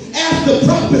apostles. Ask the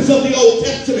prophets of the Old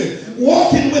Testament.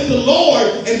 Walking with the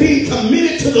Lord and being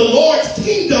committed to the Lord's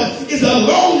kingdom is a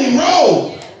lonely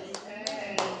road.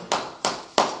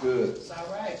 Good. It's all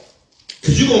right.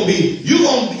 Because you're going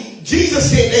to be, Jesus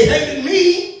said they hated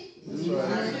me. That's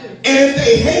right. And if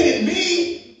they hated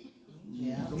me,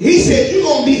 he said you're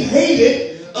going to be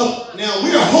hated of, now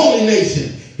we're a holy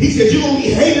nation. He said you're going to be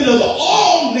hated of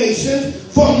all nations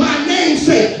for my name's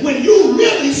sake. When you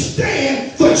really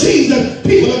stand for Jesus,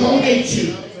 people are going to hate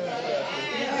you.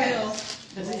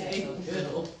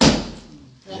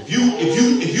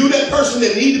 If you that person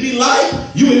that need to be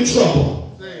liked, you in trouble.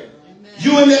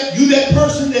 You that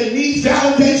person that needs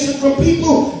validation from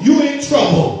people, you in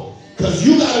trouble. Because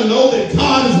you got to know that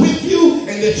God is with you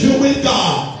and that you're with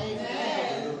God.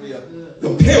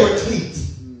 The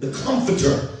Paraclete, the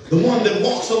Comforter, the one that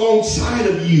walks alongside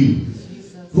of you,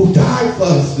 who died for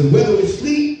us, and whether we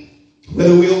sleep,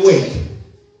 whether we awake.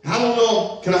 I don't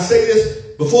know, can I say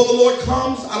this? Before the Lord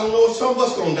comes, I don't know if some of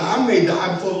us going to die. I may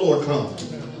die before the Lord comes.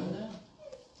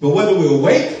 But whether we're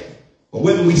awake or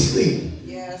whether we sleep,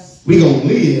 we're going to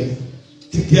live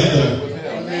together.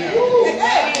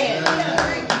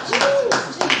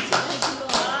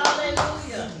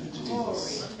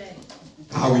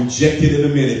 I'll reject it in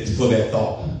a minute for that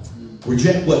thought.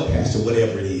 Reject what, Pastor?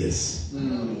 Whatever it is.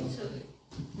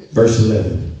 Verse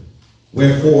 11.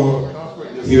 Wherefore,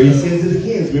 here he says it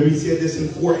again. Remember he said this in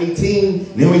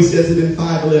 4:18. Now he says it in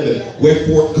 5:11.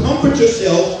 Wherefore, comfort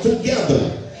yourselves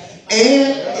together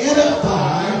and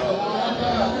edify.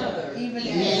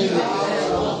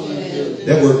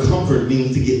 That word comfort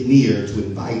means to get near, to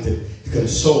invite, to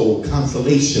console,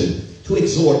 consolation, to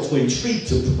exhort, to entreat,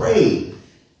 to pray,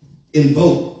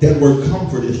 invoke. That word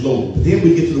comfort is loaded. But then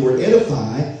we get to the word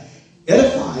edify.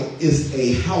 Edify is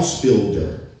a house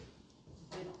builder.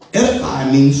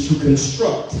 Edify means to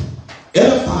construct.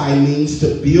 Edify means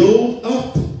to build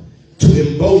up, to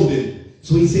embolden.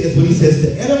 So he says, when he says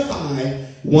to edify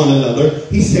one another,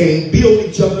 he's saying build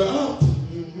each other up.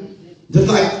 Just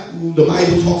like the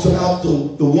Bible talks about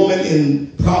the woman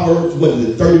in Proverbs,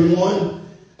 31,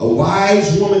 A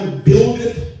wise woman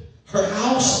buildeth her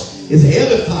house is an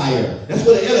edifier. That's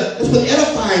what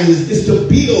edifying is to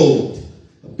build,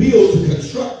 to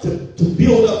construct, to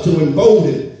build up, to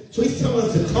embolden. So he's telling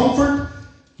us to comfort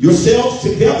yourselves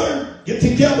together, get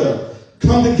together,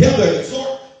 come together,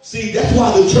 exhort. See, that's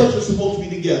why the church is supposed to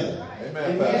be together.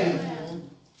 Amen.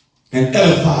 And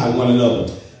edify one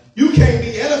another. You can't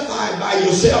be edified by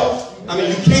yourself. I mean,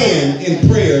 you can in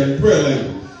prayer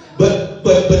language, but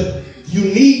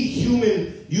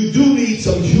you do need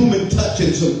some human touch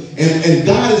and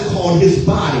God is called his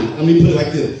body. Let me put it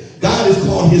like this. God is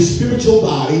called his spiritual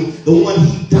body, the one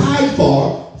he died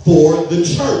for the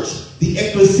church, the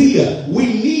ecclesia. We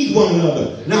need one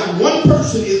another. Not one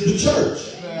person is the church.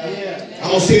 I'm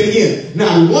going to say it again.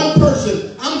 Not one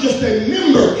person. I'm just a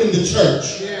member in the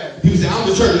church. People say, I'm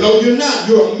the church. No, you're not.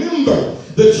 You're a member.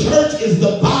 The church is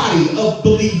the body of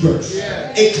believers.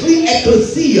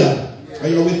 Ecclesia. Are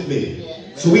you with me?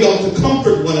 So we ought to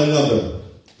comfort one another.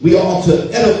 We ought to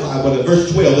edify one another.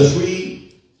 Verse 12, let's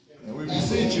read. And we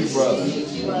beseech you, brothers,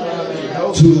 and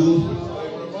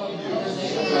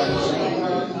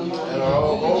are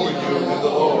all over you in the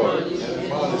Lord, and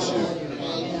admonish you.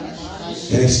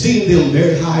 And esteem them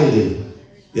very highly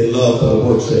in love for the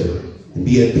work's sake, and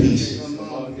be at peace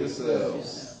among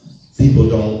yourselves. People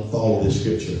don't follow this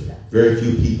scripture. Very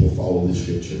few people follow this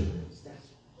scripture.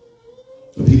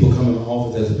 When people come in my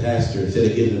office as a pastor, instead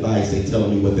of giving advice, they tell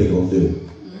me what they're going to do.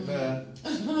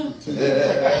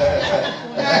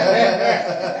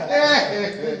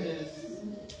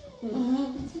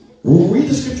 We'll read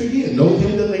the scripture again. Know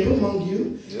him that labor among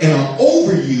you and are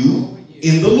over you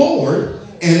in the Lord,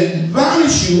 and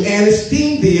admonish you and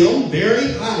esteem them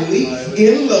very highly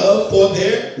in love for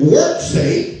their work's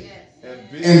sake,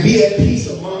 and be at peace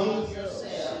among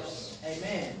yourselves.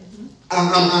 Amen.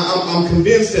 I'm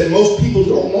convinced that most people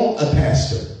don't want a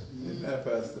pastor.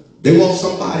 They want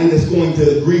somebody that's going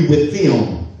to agree with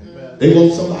them. They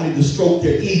want somebody to stroke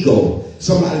their ego,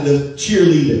 somebody to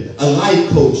cheerleader, a life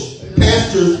coach.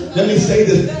 Pastors, let me say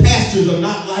this, pastors are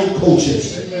not life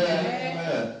coaches.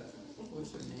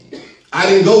 I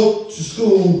didn't go to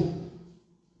school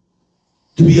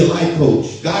to be a life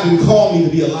coach. God didn't call me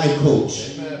to be a life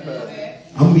coach.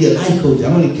 I'm going to be a life coach.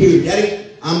 I'm going to carry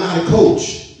daddy. I'm not a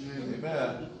coach.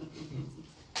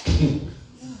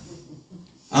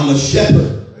 I'm a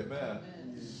shepherd.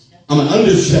 I'm an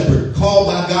under shepherd called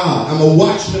by God. I'm a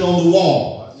watchman on the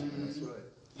wall.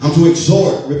 I'm to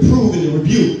exhort, reprove, and to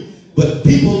rebuke. But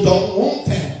people don't want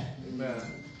that.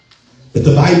 But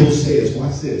the Bible says,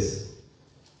 watch this,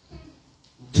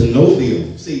 to know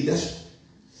them. See,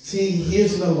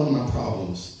 here's another one of my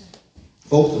problems.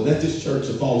 Folks that left this church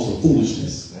to follow some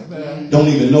foolishness. Amen. Don't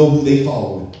even know who they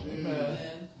follow. Amen.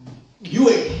 You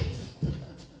ain't.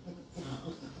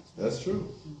 That's true.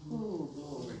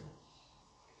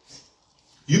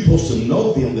 You're supposed to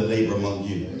know them that labor among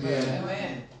you.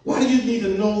 Amen. Why do you need to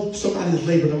know somebody that's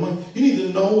laboring among you? You need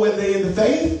to know whether they're in the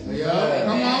faith. Yeah.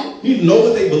 Come on. You need to know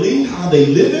what they believe, how they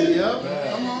living.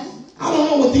 Come on. I don't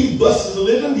know what these buses are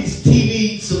living, these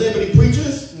TV celebrity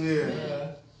preachers.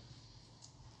 Yeah.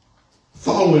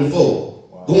 Following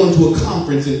folk. Wow. Going to a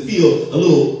conference and feel a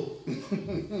little.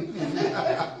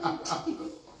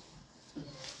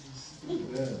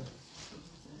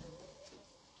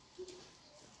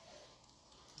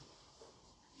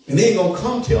 And they ain't going to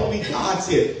come tell me God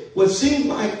said. Well, it seems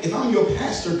like if I'm your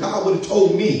pastor, God would have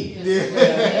told me.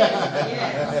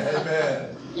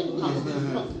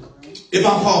 If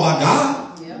I'm called by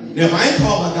God. Now, if I ain't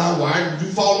called by God, why did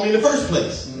you follow me in the first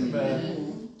place?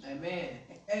 Amen.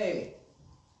 Hey.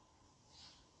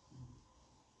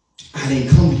 I didn't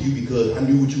come to you because I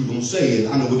knew what you were going to say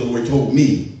and I know what the Lord told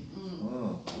me.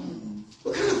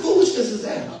 What kind of foolishness is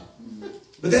that?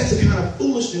 But that's the kind of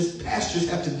foolishness pastors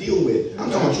have to deal with. I'm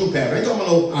talking about you, pastor. I ain't talking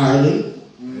about no Ireland.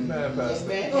 Amen,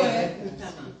 pastor. Go ahead.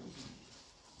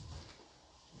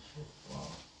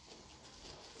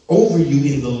 Over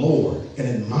you in the Lord, and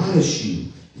admonish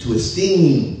you to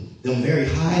esteem them very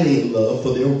highly in love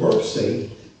for their work's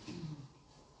sake,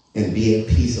 and be at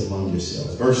peace among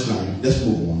yourselves. Verse 9. Let's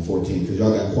move on, 14, because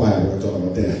y'all got quiet when I talk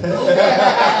about that.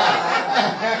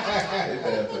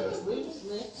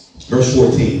 Verse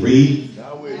 14. Read.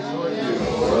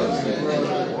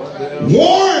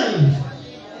 Warn!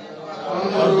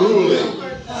 Unruly.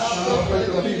 Comfort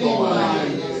the people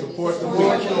mind. Support the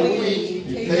weak.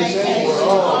 Be patient with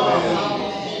all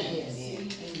men.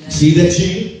 See that ye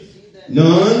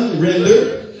none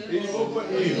render Evil for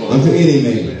evil unto any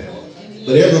man,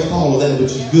 but ever follow that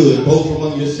which is good, both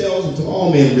among yourselves and to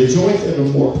all men. Rejoice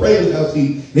evermore. Pray without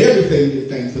ceasing. In everything give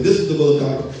thanks, for this is the will of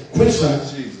God. Which one?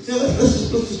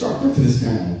 Let's start breaking this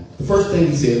down. The first thing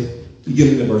he says,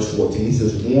 beginning in verse 14, he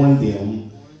says, warn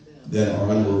them that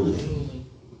are unruly.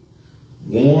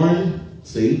 Warn,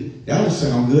 see, that don't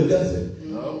sound good, does it?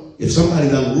 No. If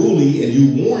somebody's unruly and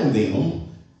you warn them,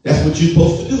 that's what you're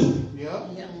supposed to do.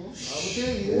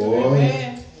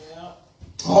 Boy,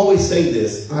 I always say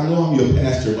this. I know I'm your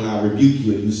pastor when I rebuke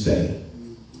you and you stay.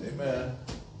 Amen.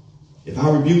 If I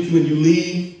rebuke you and you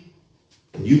leave,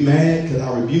 and you mad because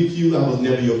I rebuked you, I was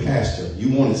never your pastor.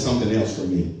 You wanted something else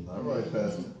from me. All right,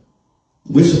 pastor.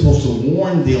 We're supposed to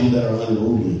warn them that are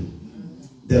unruly,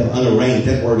 that are unarranged.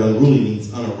 That word unruly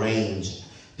means unarranged,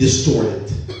 distorted,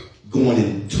 going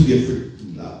in two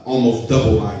different, almost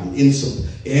double-minded.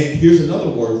 And here's another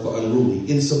word for unruly,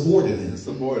 insubordinate.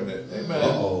 Insubordinate. Amen.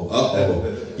 Uh-oh.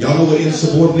 Y'all know what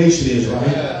insubordination is, right?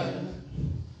 Amen.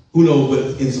 Who knows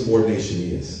what insubordination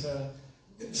is? Amen.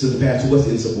 So the pastor, what's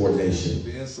insubordination?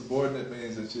 The insubordinate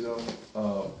means that you don't,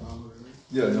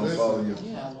 you don't follow your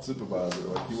supervisor.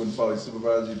 Or if you wouldn't follow your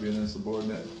supervisor, you'd be an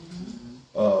insubordinate.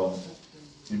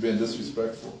 You've been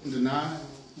disrespectful. Denied.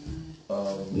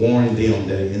 Warn them that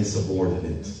they're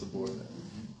insubordinate. Insubordinate.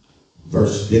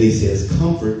 Verse, then he says,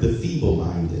 comfort the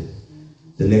feeble-minded.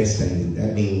 The next thing,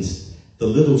 that means the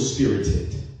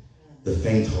little-spirited, the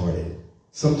faint-hearted.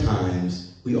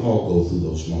 Sometimes we all go through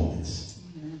those moments.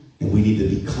 And we need to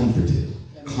be comforted.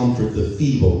 Comfort the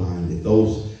feeble-minded.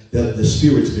 Those that the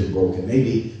spirit's been broken.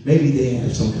 Maybe they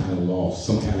have some kind of loss,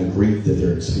 some kind of grief that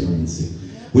they're experiencing.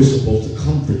 We're supposed to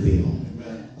comfort them.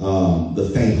 The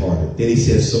faint-hearted. Then he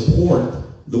says, support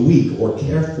the weak or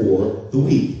care for the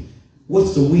weak.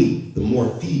 What's the weak? The more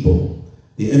feeble,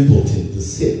 the impotent, the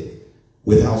sick,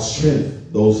 without strength,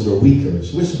 those that are weaker.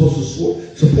 So we're supposed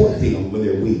to support them when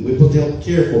they're weak. We're supposed to help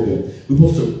care for them. We're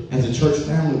supposed to, as a church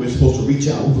family, we're supposed to reach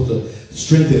out. We're supposed to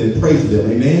strengthen and pray for them.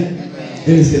 Amen? Amen.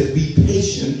 Then he says, be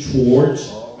patient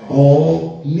towards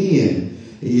all men.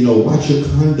 You know, watch your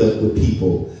conduct with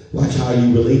people. Watch how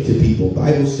you relate to people. The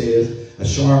Bible says a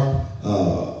sharp,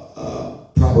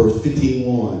 Proverbs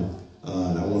 15:1.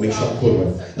 And I want to make sure I quote it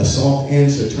right. A soft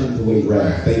answer turns away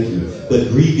wrath. Thank you. But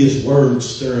grievous words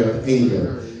stir up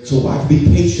anger. So why be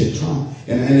patient?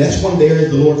 And that's one of the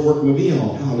areas the Lord's working with me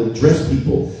on, how to address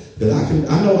people. Because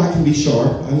I know I can be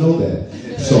sharp. I know that.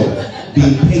 So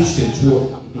being patient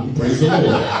toward, praise the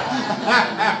Lord.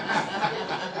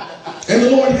 And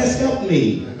the Lord has helped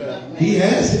me. He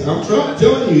has. I'm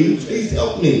telling you, he's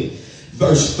helped me.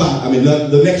 Verse 5.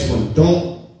 The next one.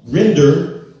 Don't render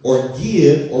or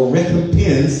give or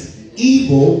recompense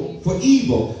evil for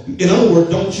evil. In other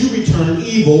words, don't you return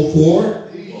evil for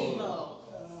evil.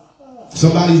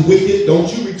 Somebody's wicked,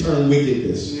 don't you return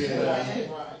wickedness.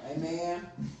 Amen.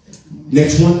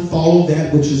 Next one, follow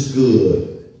that which is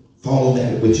good. Follow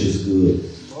that which is good.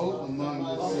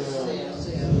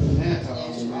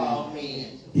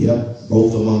 Yep,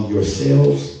 both among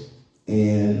yourselves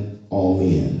and all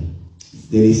men.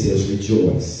 Then he says,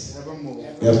 rejoice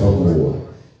evermore.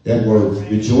 That word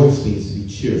rejoice means to be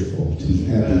cheerful, to be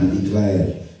happy, to be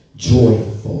glad,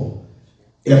 joyful,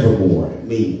 evermore. I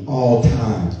mean, all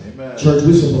time. Amen. Church,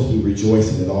 we're supposed to be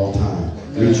rejoicing at all time.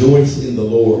 Amen. Rejoice in the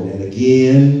Lord. And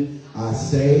again, I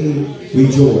say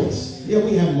rejoice. Yeah,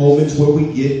 we have moments where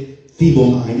we get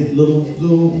feeble-minded,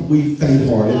 we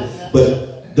faint-hearted,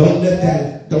 but don't let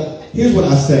that, here's what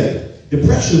I say.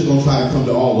 Depression is going to try to come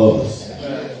to all of us.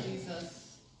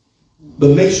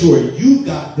 But make sure you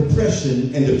got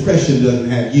depression and depression doesn't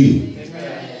have you.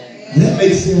 Does that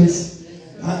make sense?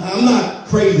 I'm not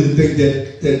crazy to think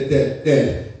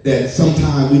that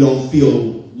sometimes we don't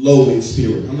feel low in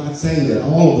spirit. I'm not saying that.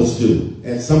 All of us do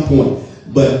at some point.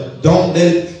 But don't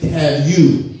let it have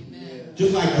you.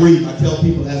 Just like grief, I tell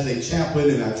people as a chaplain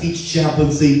and I teach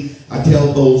chaplaincy, I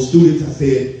tell those students, I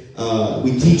said,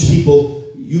 we teach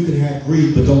people, you can have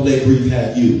grief, but don't let grief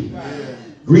have you.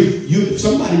 Grief, if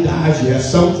somebody dies, you have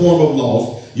some form of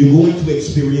loss, you're going to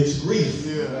experience grief.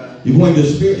 You're going to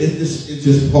experience, it's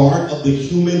just part of the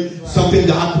human, something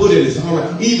God put in us. All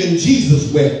right. Even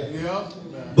Jesus wept.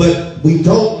 But we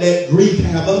don't let grief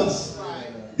have us.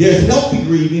 There's healthy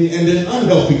grieving and there's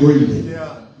unhealthy grieving.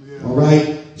 All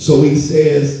right. So he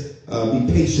says, be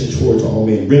patient towards all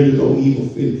men. Render no evil.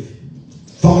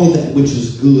 Follow that which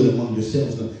is good among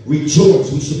yourselves.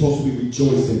 Rejoice. We're supposed to be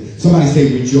rejoicing. Somebody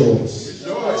say rejoice.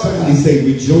 Somebody say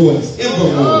rejoice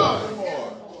evermore.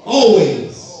 Always.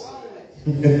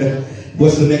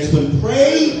 What's the next one?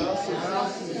 Pray.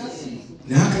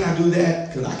 Now how can I do that?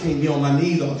 Because I can't be on my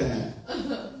knees all the time.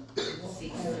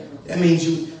 That means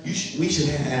we should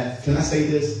have, can I say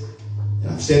this?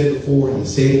 And I've said it before, and I'm going to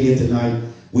say it again tonight.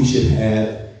 We should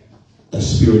have a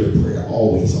spirit of prayer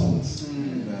always on us.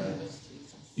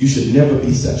 You should never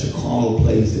be such a carnal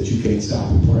place that you can't stop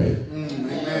and pray.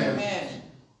 Amen.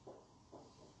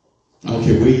 I don't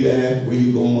care where you're at, where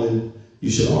you're going.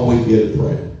 You should always be able to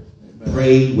pray. Amen.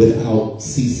 Pray without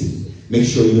ceasing. Make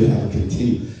sure you have a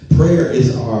continue. Prayer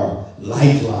is our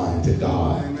lifeline to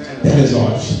God. Amen. That is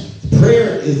our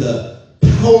prayer is a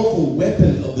powerful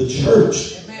weapon of the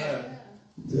church. Amen.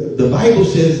 The Bible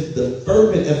says the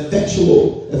fervent,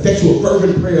 effectual,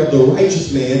 fervent prayer of the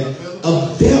righteous man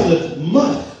availeth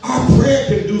much. Our prayer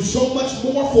can do so much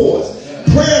more for us.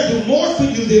 Prayer do more for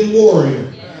you than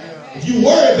worrying. If you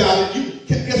worry about it,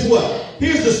 guess what?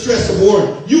 Here's the stress of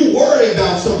worrying. You worry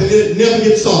about something and it never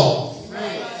gets solved.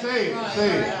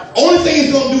 Only thing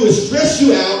it's going to do is stress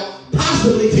you out,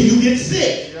 possibly till you get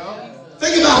sick.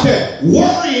 Think about that.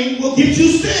 Worrying will get you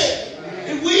sick.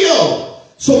 It will.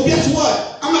 So guess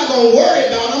what? I'm not going to worry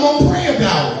about it. I'm going to pray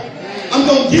about it. I'm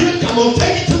going to give it. I'm going to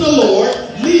take it to the Lord.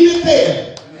 Leave it there.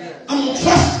 I'm going to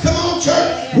trust. Come on,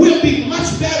 church. We'll be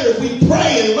much better if we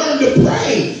pray and learn to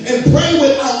pray. And pray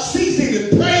without ceasing and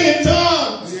pray in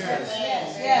tongues.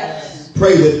 Yes.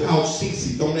 Pray without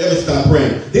ceasing. Don't ever stop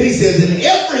praying. Then he says, in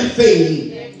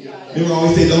everything. Remember, I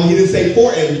always say, he didn't say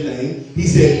for everything. He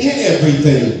said, in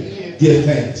everything, give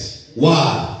thanks.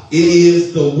 Why? It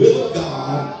is the will of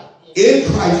God in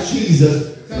Christ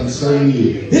Jesus concerning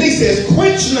you. Then he says,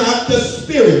 quench not the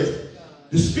spirit.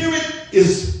 The spirit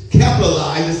is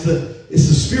capitalized. It's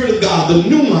the Spirit of God, the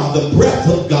pneuma, the breath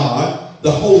of God,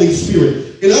 the Holy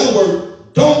Spirit. In other words,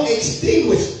 don't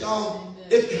extinguish.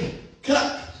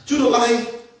 Judah life?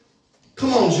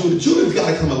 Come on, Judah. Judah's got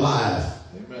to come alive.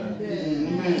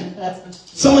 Amen.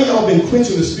 Some of y'all been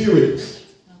quenching the Spirit.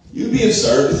 You be in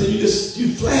service and you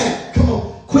flat. Come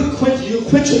on, quit quenching. You're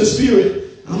quenching the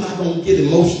Spirit. I'm not going to get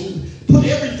emotional. Put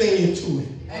everything into it.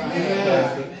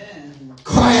 Amen.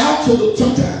 Cry out to the.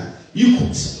 Sometimes you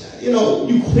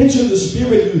quenching the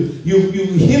Spirit. You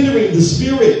hindering the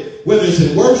Spirit, whether it's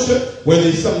in worship, whether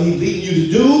it's something He's leading you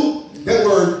to do. That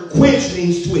word quench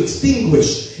means to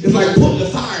extinguish. It's like putting the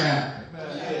fire out.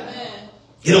 Amen.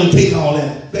 It don't take all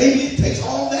that. Baby, it takes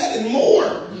all that and more.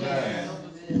 Amen.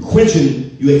 You're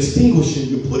quenching, you're extinguishing,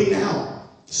 you're putting out,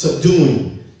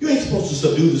 subduing. You ain't supposed to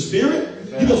subdue the Spirit.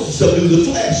 You're supposed to subdue the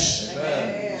flesh.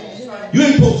 Amen. You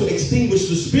ain't supposed to extinguish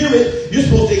the Spirit. You're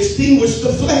supposed to extinguish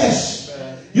the flesh.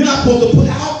 You're not supposed to put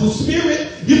out the Spirit.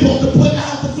 You're supposed to put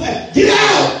out the flesh. Get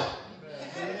out!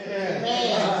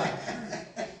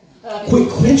 Quit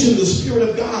quenching the Spirit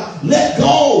of God. Let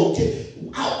go.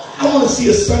 I want to see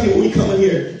a Sunday when we come in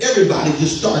here, everybody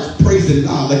just starts praising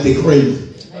God like they're crazy.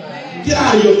 Get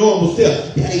out of your normal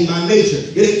self. That ain't my nature.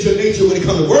 It ain't your nature when it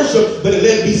comes to worship, but it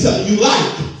let it be something you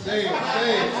like.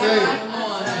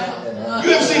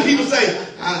 You ever seen people say,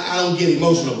 I don't get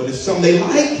emotional, but it's something they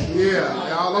like?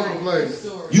 Yeah, all over the place.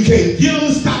 You can't get them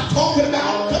to stop talking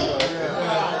about it.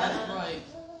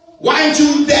 Why ain't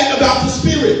you that about the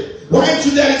Spirit? Why aren't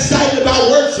you that excited about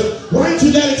worship? Why aren't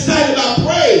you that excited about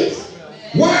praise?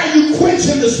 Why are you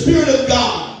quenching the Spirit of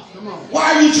God?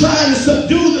 Why are you trying to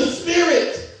subdue the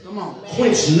Spirit?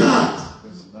 Quench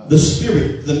not the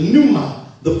Spirit, the pneuma,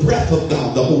 the breath of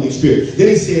God, the Holy Spirit. Then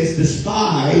he says,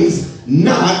 despise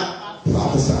not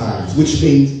prophesying, which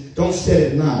means don't set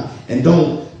it not, and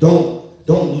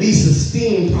don't least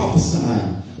esteem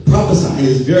prophesying. Prophesying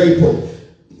is very important,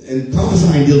 and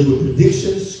prophesying deals with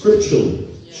predictions scripturally.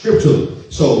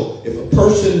 So if a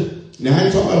person, now I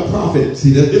ain't talking about a prophet. See,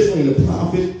 there's a difference between a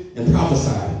prophet and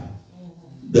prophesying.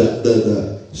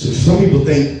 So some people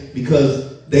think because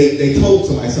they told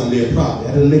somebody something, they're a prophet.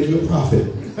 That doesn't make you a prophet.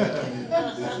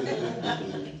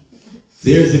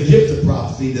 There's a gift of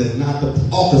prophecy that's not the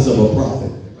office of a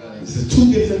prophet. This is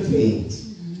two different things.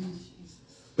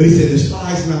 But he said,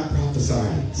 despise not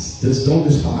prophesying. Just don't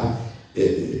despise.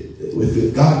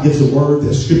 If God gives a word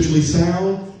that's scripturally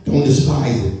sound, don't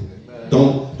despise it.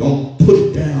 Don't put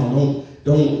it down.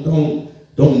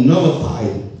 Don't nullify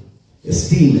it.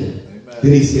 Esteem it. Amen.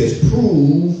 Then he says,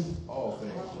 prove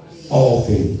all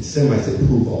things. Somebody said,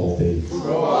 prove all things.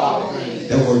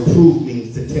 That word prove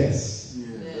means to test.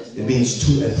 It means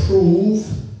to approve.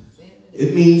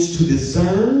 It means to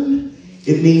discern.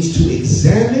 It means to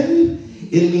examine.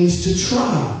 It means to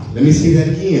try. Let me say that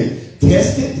again.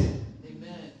 Test it.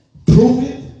 Amen. Prove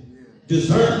it.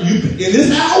 Discern. In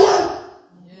this hour.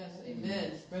 Yes,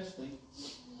 amen. Especially.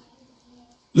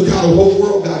 Look how the whole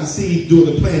world got deceived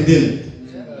during the pandemic.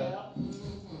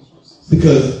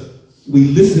 Because we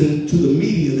listened to the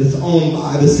media that's owned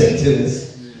by the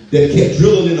Satanists that kept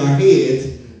drilling in our heads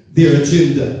their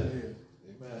agenda.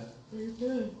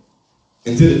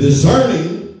 Instead of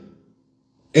discerning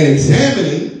and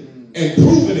examining and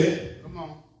proving it,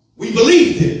 we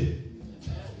believed it.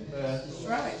 That's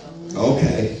right.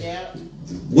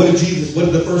 What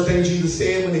did the first thing Jesus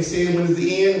said when they said, when is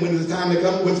the end? When is the time to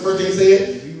come? What's the first thing he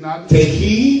said? Take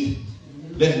heed.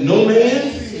 Let no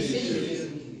man.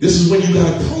 This is when you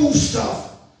got to prove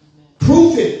stuff.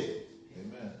 Prove it.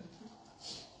 Amen.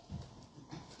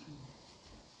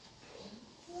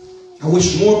 I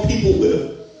wish more people would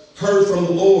have heard from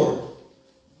the Lord.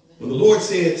 When the Lord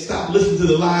said, stop listening to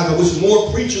the lies, I wish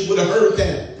more preachers would have heard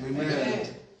that. Amen.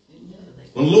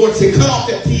 When the Lord said, cut off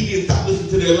that TV and stop listening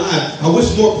to their lies, I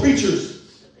wish more preachers.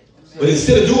 But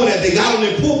instead of doing that, they got on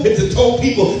their pulpits and told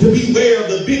people to beware of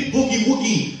the big boogie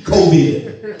woogie COVID.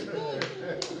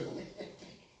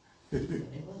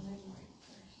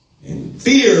 And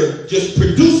fear just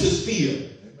produces fear.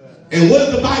 And what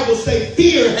does the Bible say?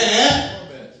 Fear had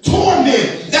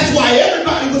torment. That's why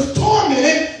everybody was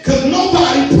tormented, because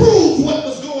nobody proved what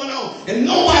was going on. And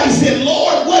nobody said,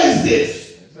 Lord, what is this?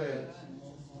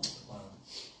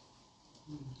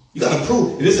 You got to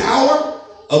prove. In this hour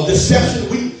of deception,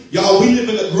 we live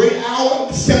in a great hour of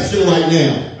deception right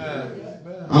now.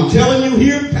 I'm telling you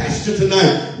here, Pastor,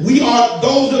 tonight, we are,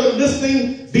 those that are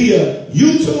listening via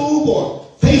YouTube or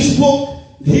Facebook,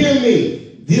 hear me.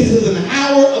 This is an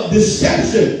hour of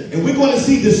deception. And we're going to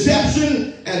see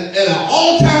deception at an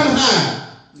all-time high.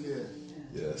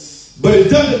 Yes. But it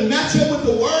doesn't match up with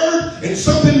the word, and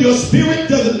something your spirit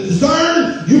doesn't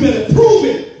discern. You better prove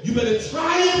it. You better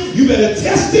try it. You better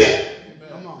test it.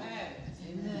 Come on.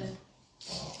 Amen.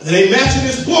 It ain't matching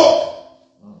this book.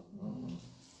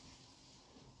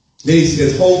 Then he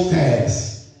says, hold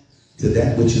fast to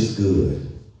that which is good.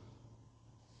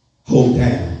 Hold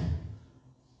down.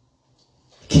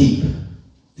 Keep.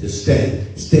 To stay.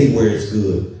 Stay where it's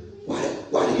good. Why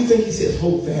do you think he says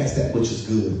hold fast that which is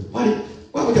good? Why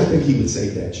would y'all think he would say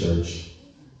that, church?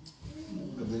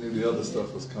 Because he knew the other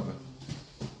stuff was coming.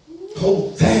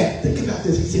 Hold fast. Think about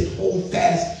this. He said hold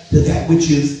fast to that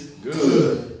which is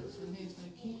good.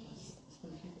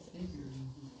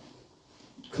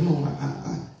 Come on,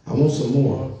 I want some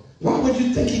more. Why would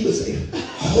you think he would say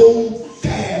hold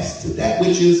fast to that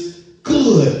which is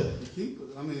good?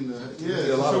 I mean,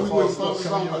 yeah, so we would focus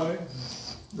on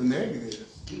the negative.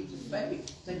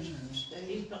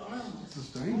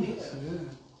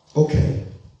 Okay.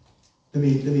 Let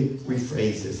me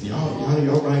rephrase this. Y'all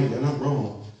right, you're not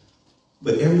wrong.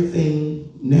 But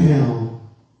everything now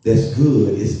that's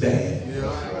good is bad.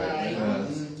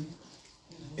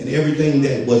 And everything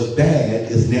that was bad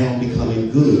is now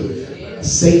becoming good.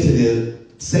 Satanism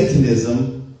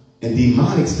and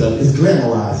demonic stuff is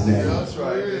glamorized now. That's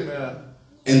right. Amen.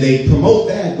 And they promote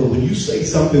that, but when you say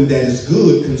something that is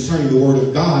good concerning the Word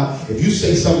of God, if you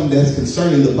say something that's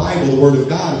concerning the Bible, the Word of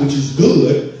God, which is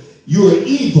good, you are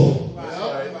evil. That's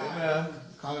right. Amen.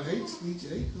 Call it hate speech.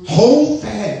 Hold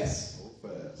fast.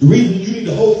 The reason you need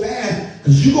to hold fast,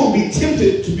 because you're going to be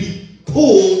tempted to be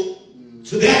pulled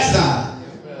to that side.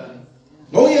 Amen.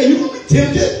 Oh yeah, you're going to be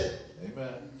tempted.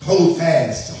 Amen. Hold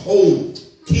fast. Hold.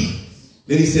 Keep.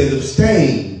 Then he says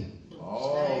abstain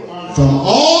from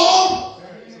all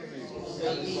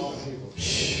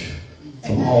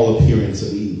appearance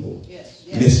of evil,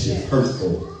 mischief,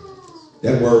 hurtful.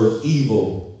 That word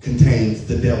evil contains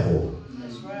the devil,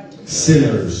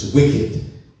 sinners, wicked.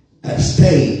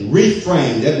 Abstain,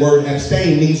 refrain. That word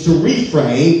abstain means to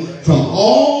refrain from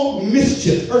all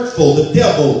mischief, hurtful, the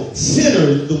devil,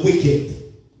 sinners, the wicked.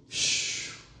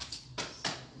 Shh.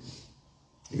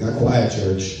 You got quiet,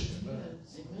 church.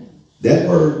 That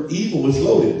word evil is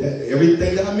loaded.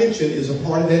 Everything that I mentioned is a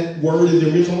part of that word in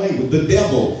the original language. The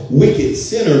devil, wicked,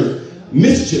 sinner,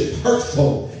 mischief,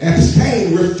 hurtful,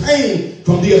 abstain, refrain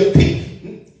from the appearance.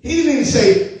 He didn't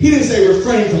say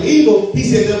refrain from evil. He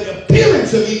said the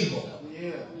appearance of evil.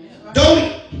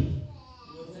 Don't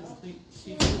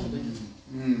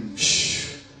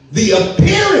the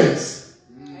appearance.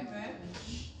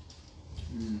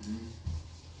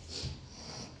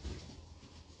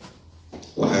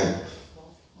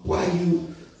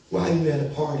 Why you at a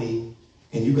party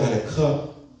and you got a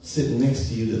cup sitting next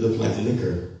to you that looks like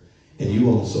liquor and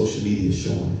you on social media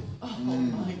showing it? Oh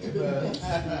my goodness.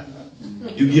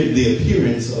 You give the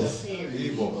appearance of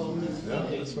Evil. Yeah,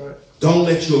 that's right. Don't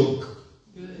let your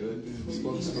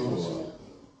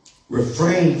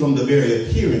refrain from the very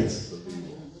appearance.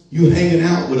 You hanging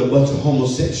out with a bunch of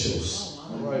homosexuals.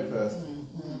 All right, Pastor.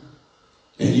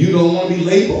 And you don't want to be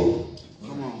labeled.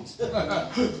 Come on.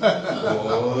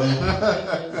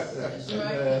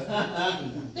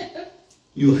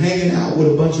 You hanging out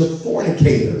with a bunch of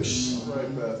fornicators. All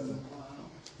right, Pastor.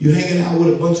 You hanging out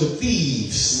with a bunch of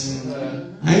thieves.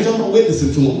 I ain't talking about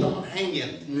witnessing to them. No, I'm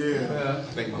hanging. Yeah. I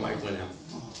think my mic went out.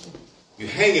 You're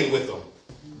hanging with them.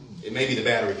 It may be the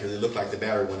battery because it looked like the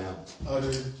battery went out.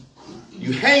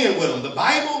 You hanging with them. The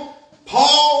Bible,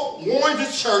 Paul warns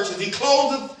the church as he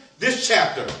closes this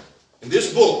chapter in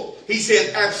this book. He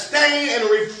said, abstain and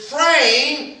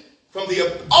refrain from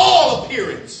all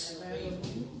appearance.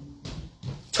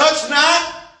 Touch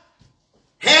not,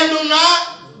 handle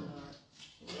not,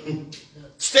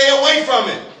 stay away from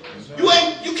it.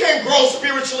 You can't grow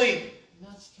spiritually.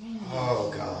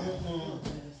 Oh God.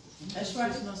 That's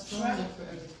right.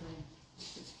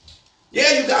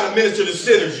 Yeah, you got to minister to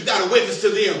sinners. You got to witness to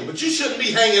them. But you shouldn't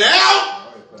be hanging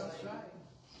out.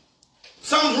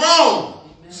 Something's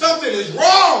wrong. Something is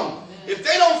wrong. If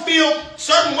they don't feel a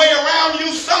certain way around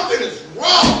you, something is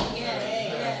wrong.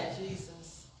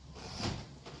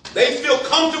 They feel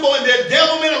comfortable in their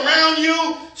devilment around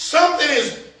you. Something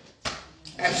is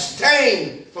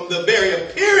abstain from the very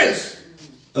appearance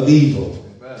of evil.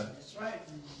 That's right.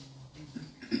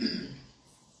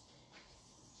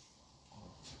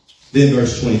 Then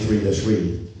verse 23, let's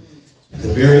read.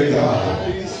 The very God,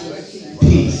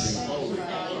 peace,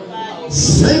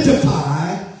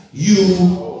 sanctify you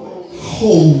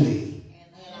wholly.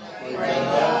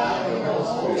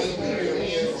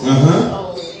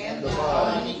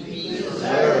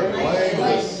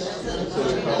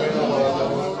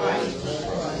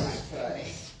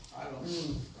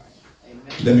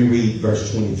 Let me read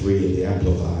verse 23 of the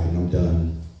Amplified and I'm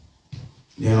done.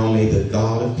 Now may the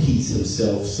God of peace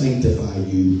himself sanctify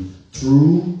you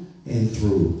through and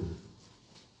through.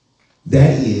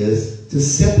 That is, to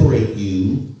separate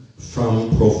you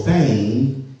from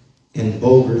profane and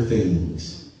vulgar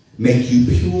things. Make you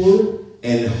pure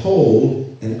and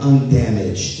whole and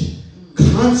undamaged.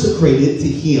 Consecrated to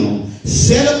him.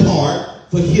 Set apart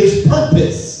for his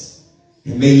purpose.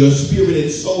 And may your spirit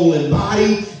and soul and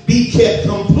body be kept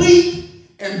complete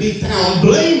and be found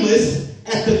blameless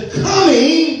at the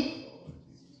coming.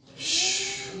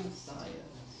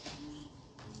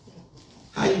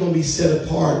 How you going to be set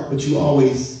apart, but you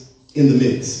always in the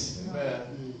mix?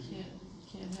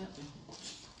 Can't happen.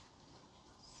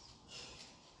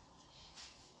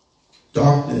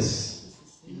 Darkness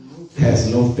has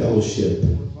no fellowship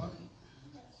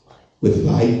with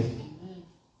light,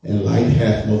 and light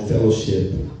hath no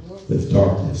fellowship with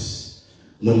darkness.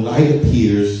 When light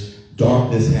appears,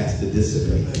 darkness has to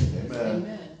dissipate.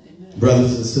 Amen.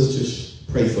 Brothers and sisters,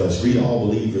 pray for us. Read all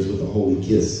believers with a holy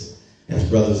kiss as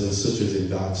brothers and sisters in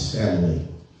God's family.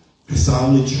 I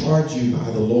solemnly charge you by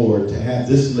the Lord to have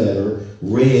this letter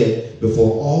read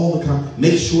before all the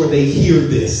make sure they hear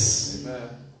this. Amen.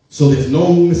 So there's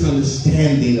no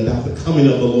misunderstanding about the coming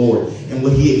of the Lord and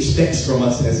what he expects from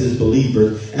us as his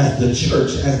believers, as the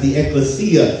church, as the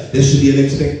ecclesia. There should be an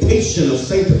expectation of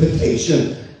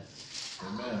sanctification.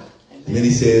 Amen. And then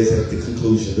he says at the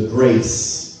conclusion, the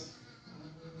grace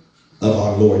of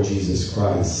our Lord Jesus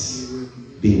Christ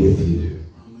be with you.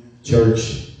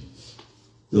 Church,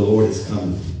 the Lord is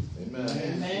coming.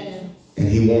 Amen. And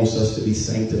he wants us to be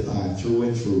sanctified through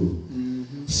and through.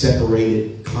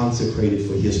 Separated, consecrated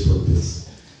for his purpose.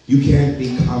 You can't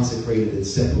be consecrated and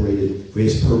separated for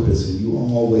his purpose and you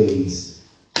always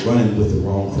running with the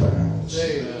wrong crowds.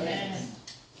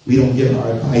 We don't get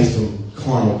our advice from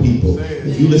carnal people.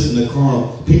 If you listen to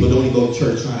carnal people, don't even go to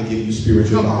church trying to give you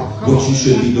spiritual advice. What you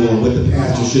should be doing, what the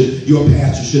pastor should, your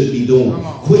pastor shouldn't be doing.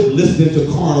 Quit listening to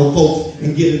carnal folks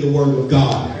and get in the word of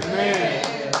God.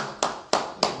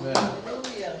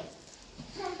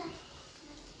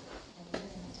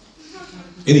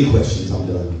 Any questions? I'm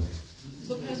done.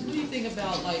 So, Pastor, what do you think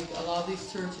about like a lot of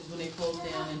these churches when they close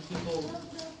down and people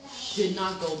did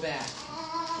not go back,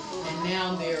 and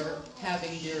now they're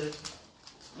having their,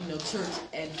 church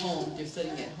at home. They're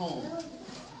sitting at home,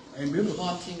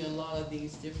 watching a lot of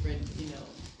these different,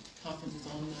 conferences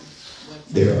on the website.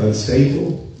 They're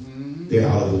unstable. They're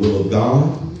out of the will of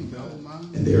God,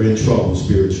 and they're in trouble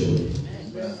spiritually.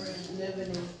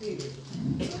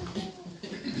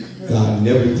 God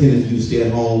never intended you to stay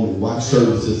at home and watch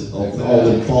services of all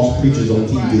the false preachers on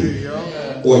TV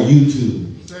or YouTube.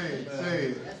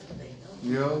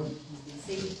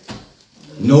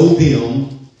 Know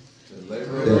them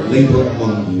that labor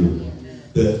among you.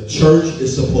 The church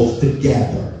is supposed to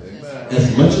gather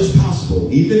as much as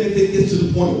possible. Even if it gets to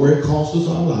the point where it costs us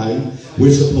our life,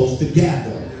 we're supposed to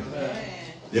gather.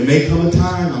 There may come a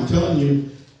time, I'm telling you,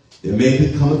 there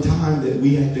may come a time that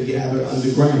we have to gather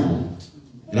underground.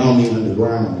 And I don't mean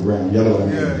underground. Y'all know what I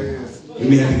mean. We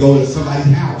may have to go to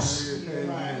somebody's house.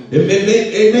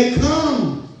 It may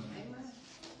come.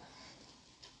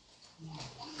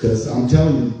 Because I'm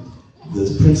telling you,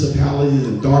 the principalities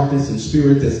and darkness and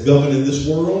spirit that's governing this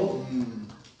world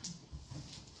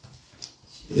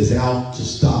is out to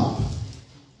stop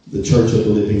the church of the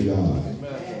living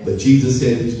God. But Jesus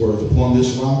said these words, upon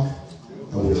this rock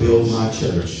I will build my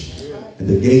church, and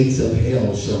the gates of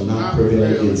hell shall not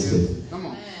prevail against it.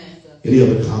 Any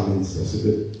other comments? That's a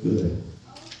good.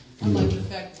 I like the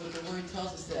fact that the word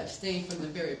tells us to abstain from the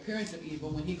very appearance of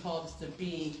evil when he calls us to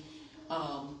be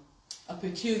a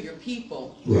peculiar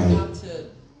people. Right. We're not to,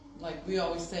 like we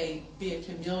always say, be a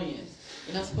chameleon.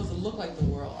 You're not supposed to look like the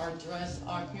world. Our dress,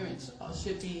 our appearance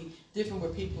should be different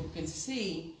where people can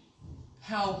see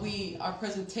how our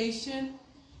presentation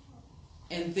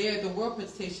and the world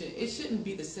presentation, it shouldn't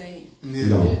be the same.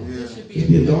 No. There should be a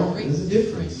great There's a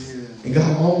difference. Yeah. And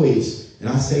God always, and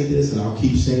I say this and I'll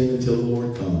keep saying it until the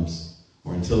Lord comes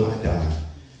or until I die.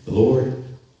 The Lord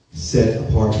set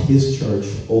apart his church,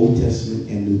 Old Testament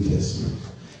and New Testament.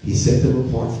 He set them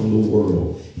apart from the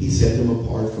world. He set them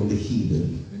apart from the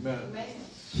heathen. Amen.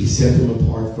 He set them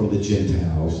apart from the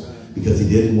Gentiles because he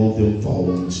didn't want them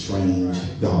following strange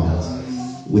gods,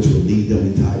 which would lead them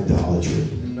into idolatry.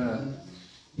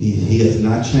 He has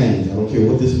not changed. I don't care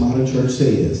what this modern church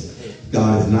says.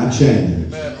 God has not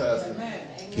changed.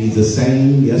 He's the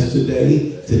same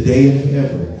yesterday, today, and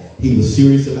forever. He was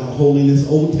serious about holiness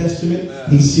Old Testament.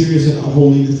 He's serious about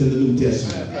holiness in the New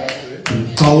Testament.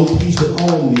 And follow peace with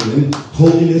all men,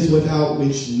 holiness without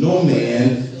which no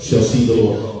man shall see the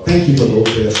Lord. Thank you for those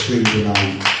that are screaming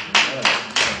tonight.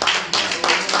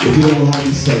 If you don't know how to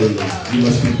be saved, you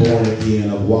must be born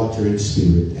again of water and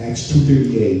spirit. Acts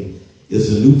 2:38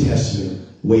 is the New Testament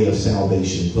way of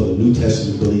salvation for the New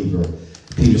Testament believer.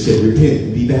 Peter said, repent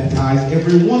and be baptized,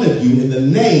 every one of you, in the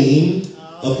name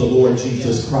of the Lord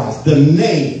Jesus Christ. The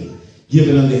name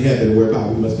given unto heaven whereby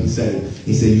we must be saved.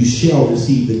 He said, you shall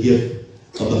receive the gift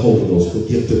of the Holy Ghost, the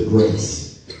gift of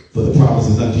grace. For the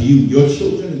promises unto you, your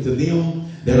children, and to them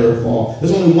that are called.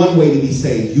 There's only one way to be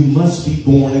saved. You must be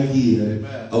born again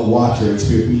of water and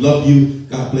spirit. We love you.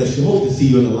 God bless you. Hope to see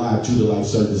you in the live True to Life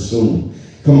service soon.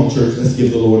 Come on, church. Let's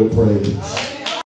give the Lord a praise.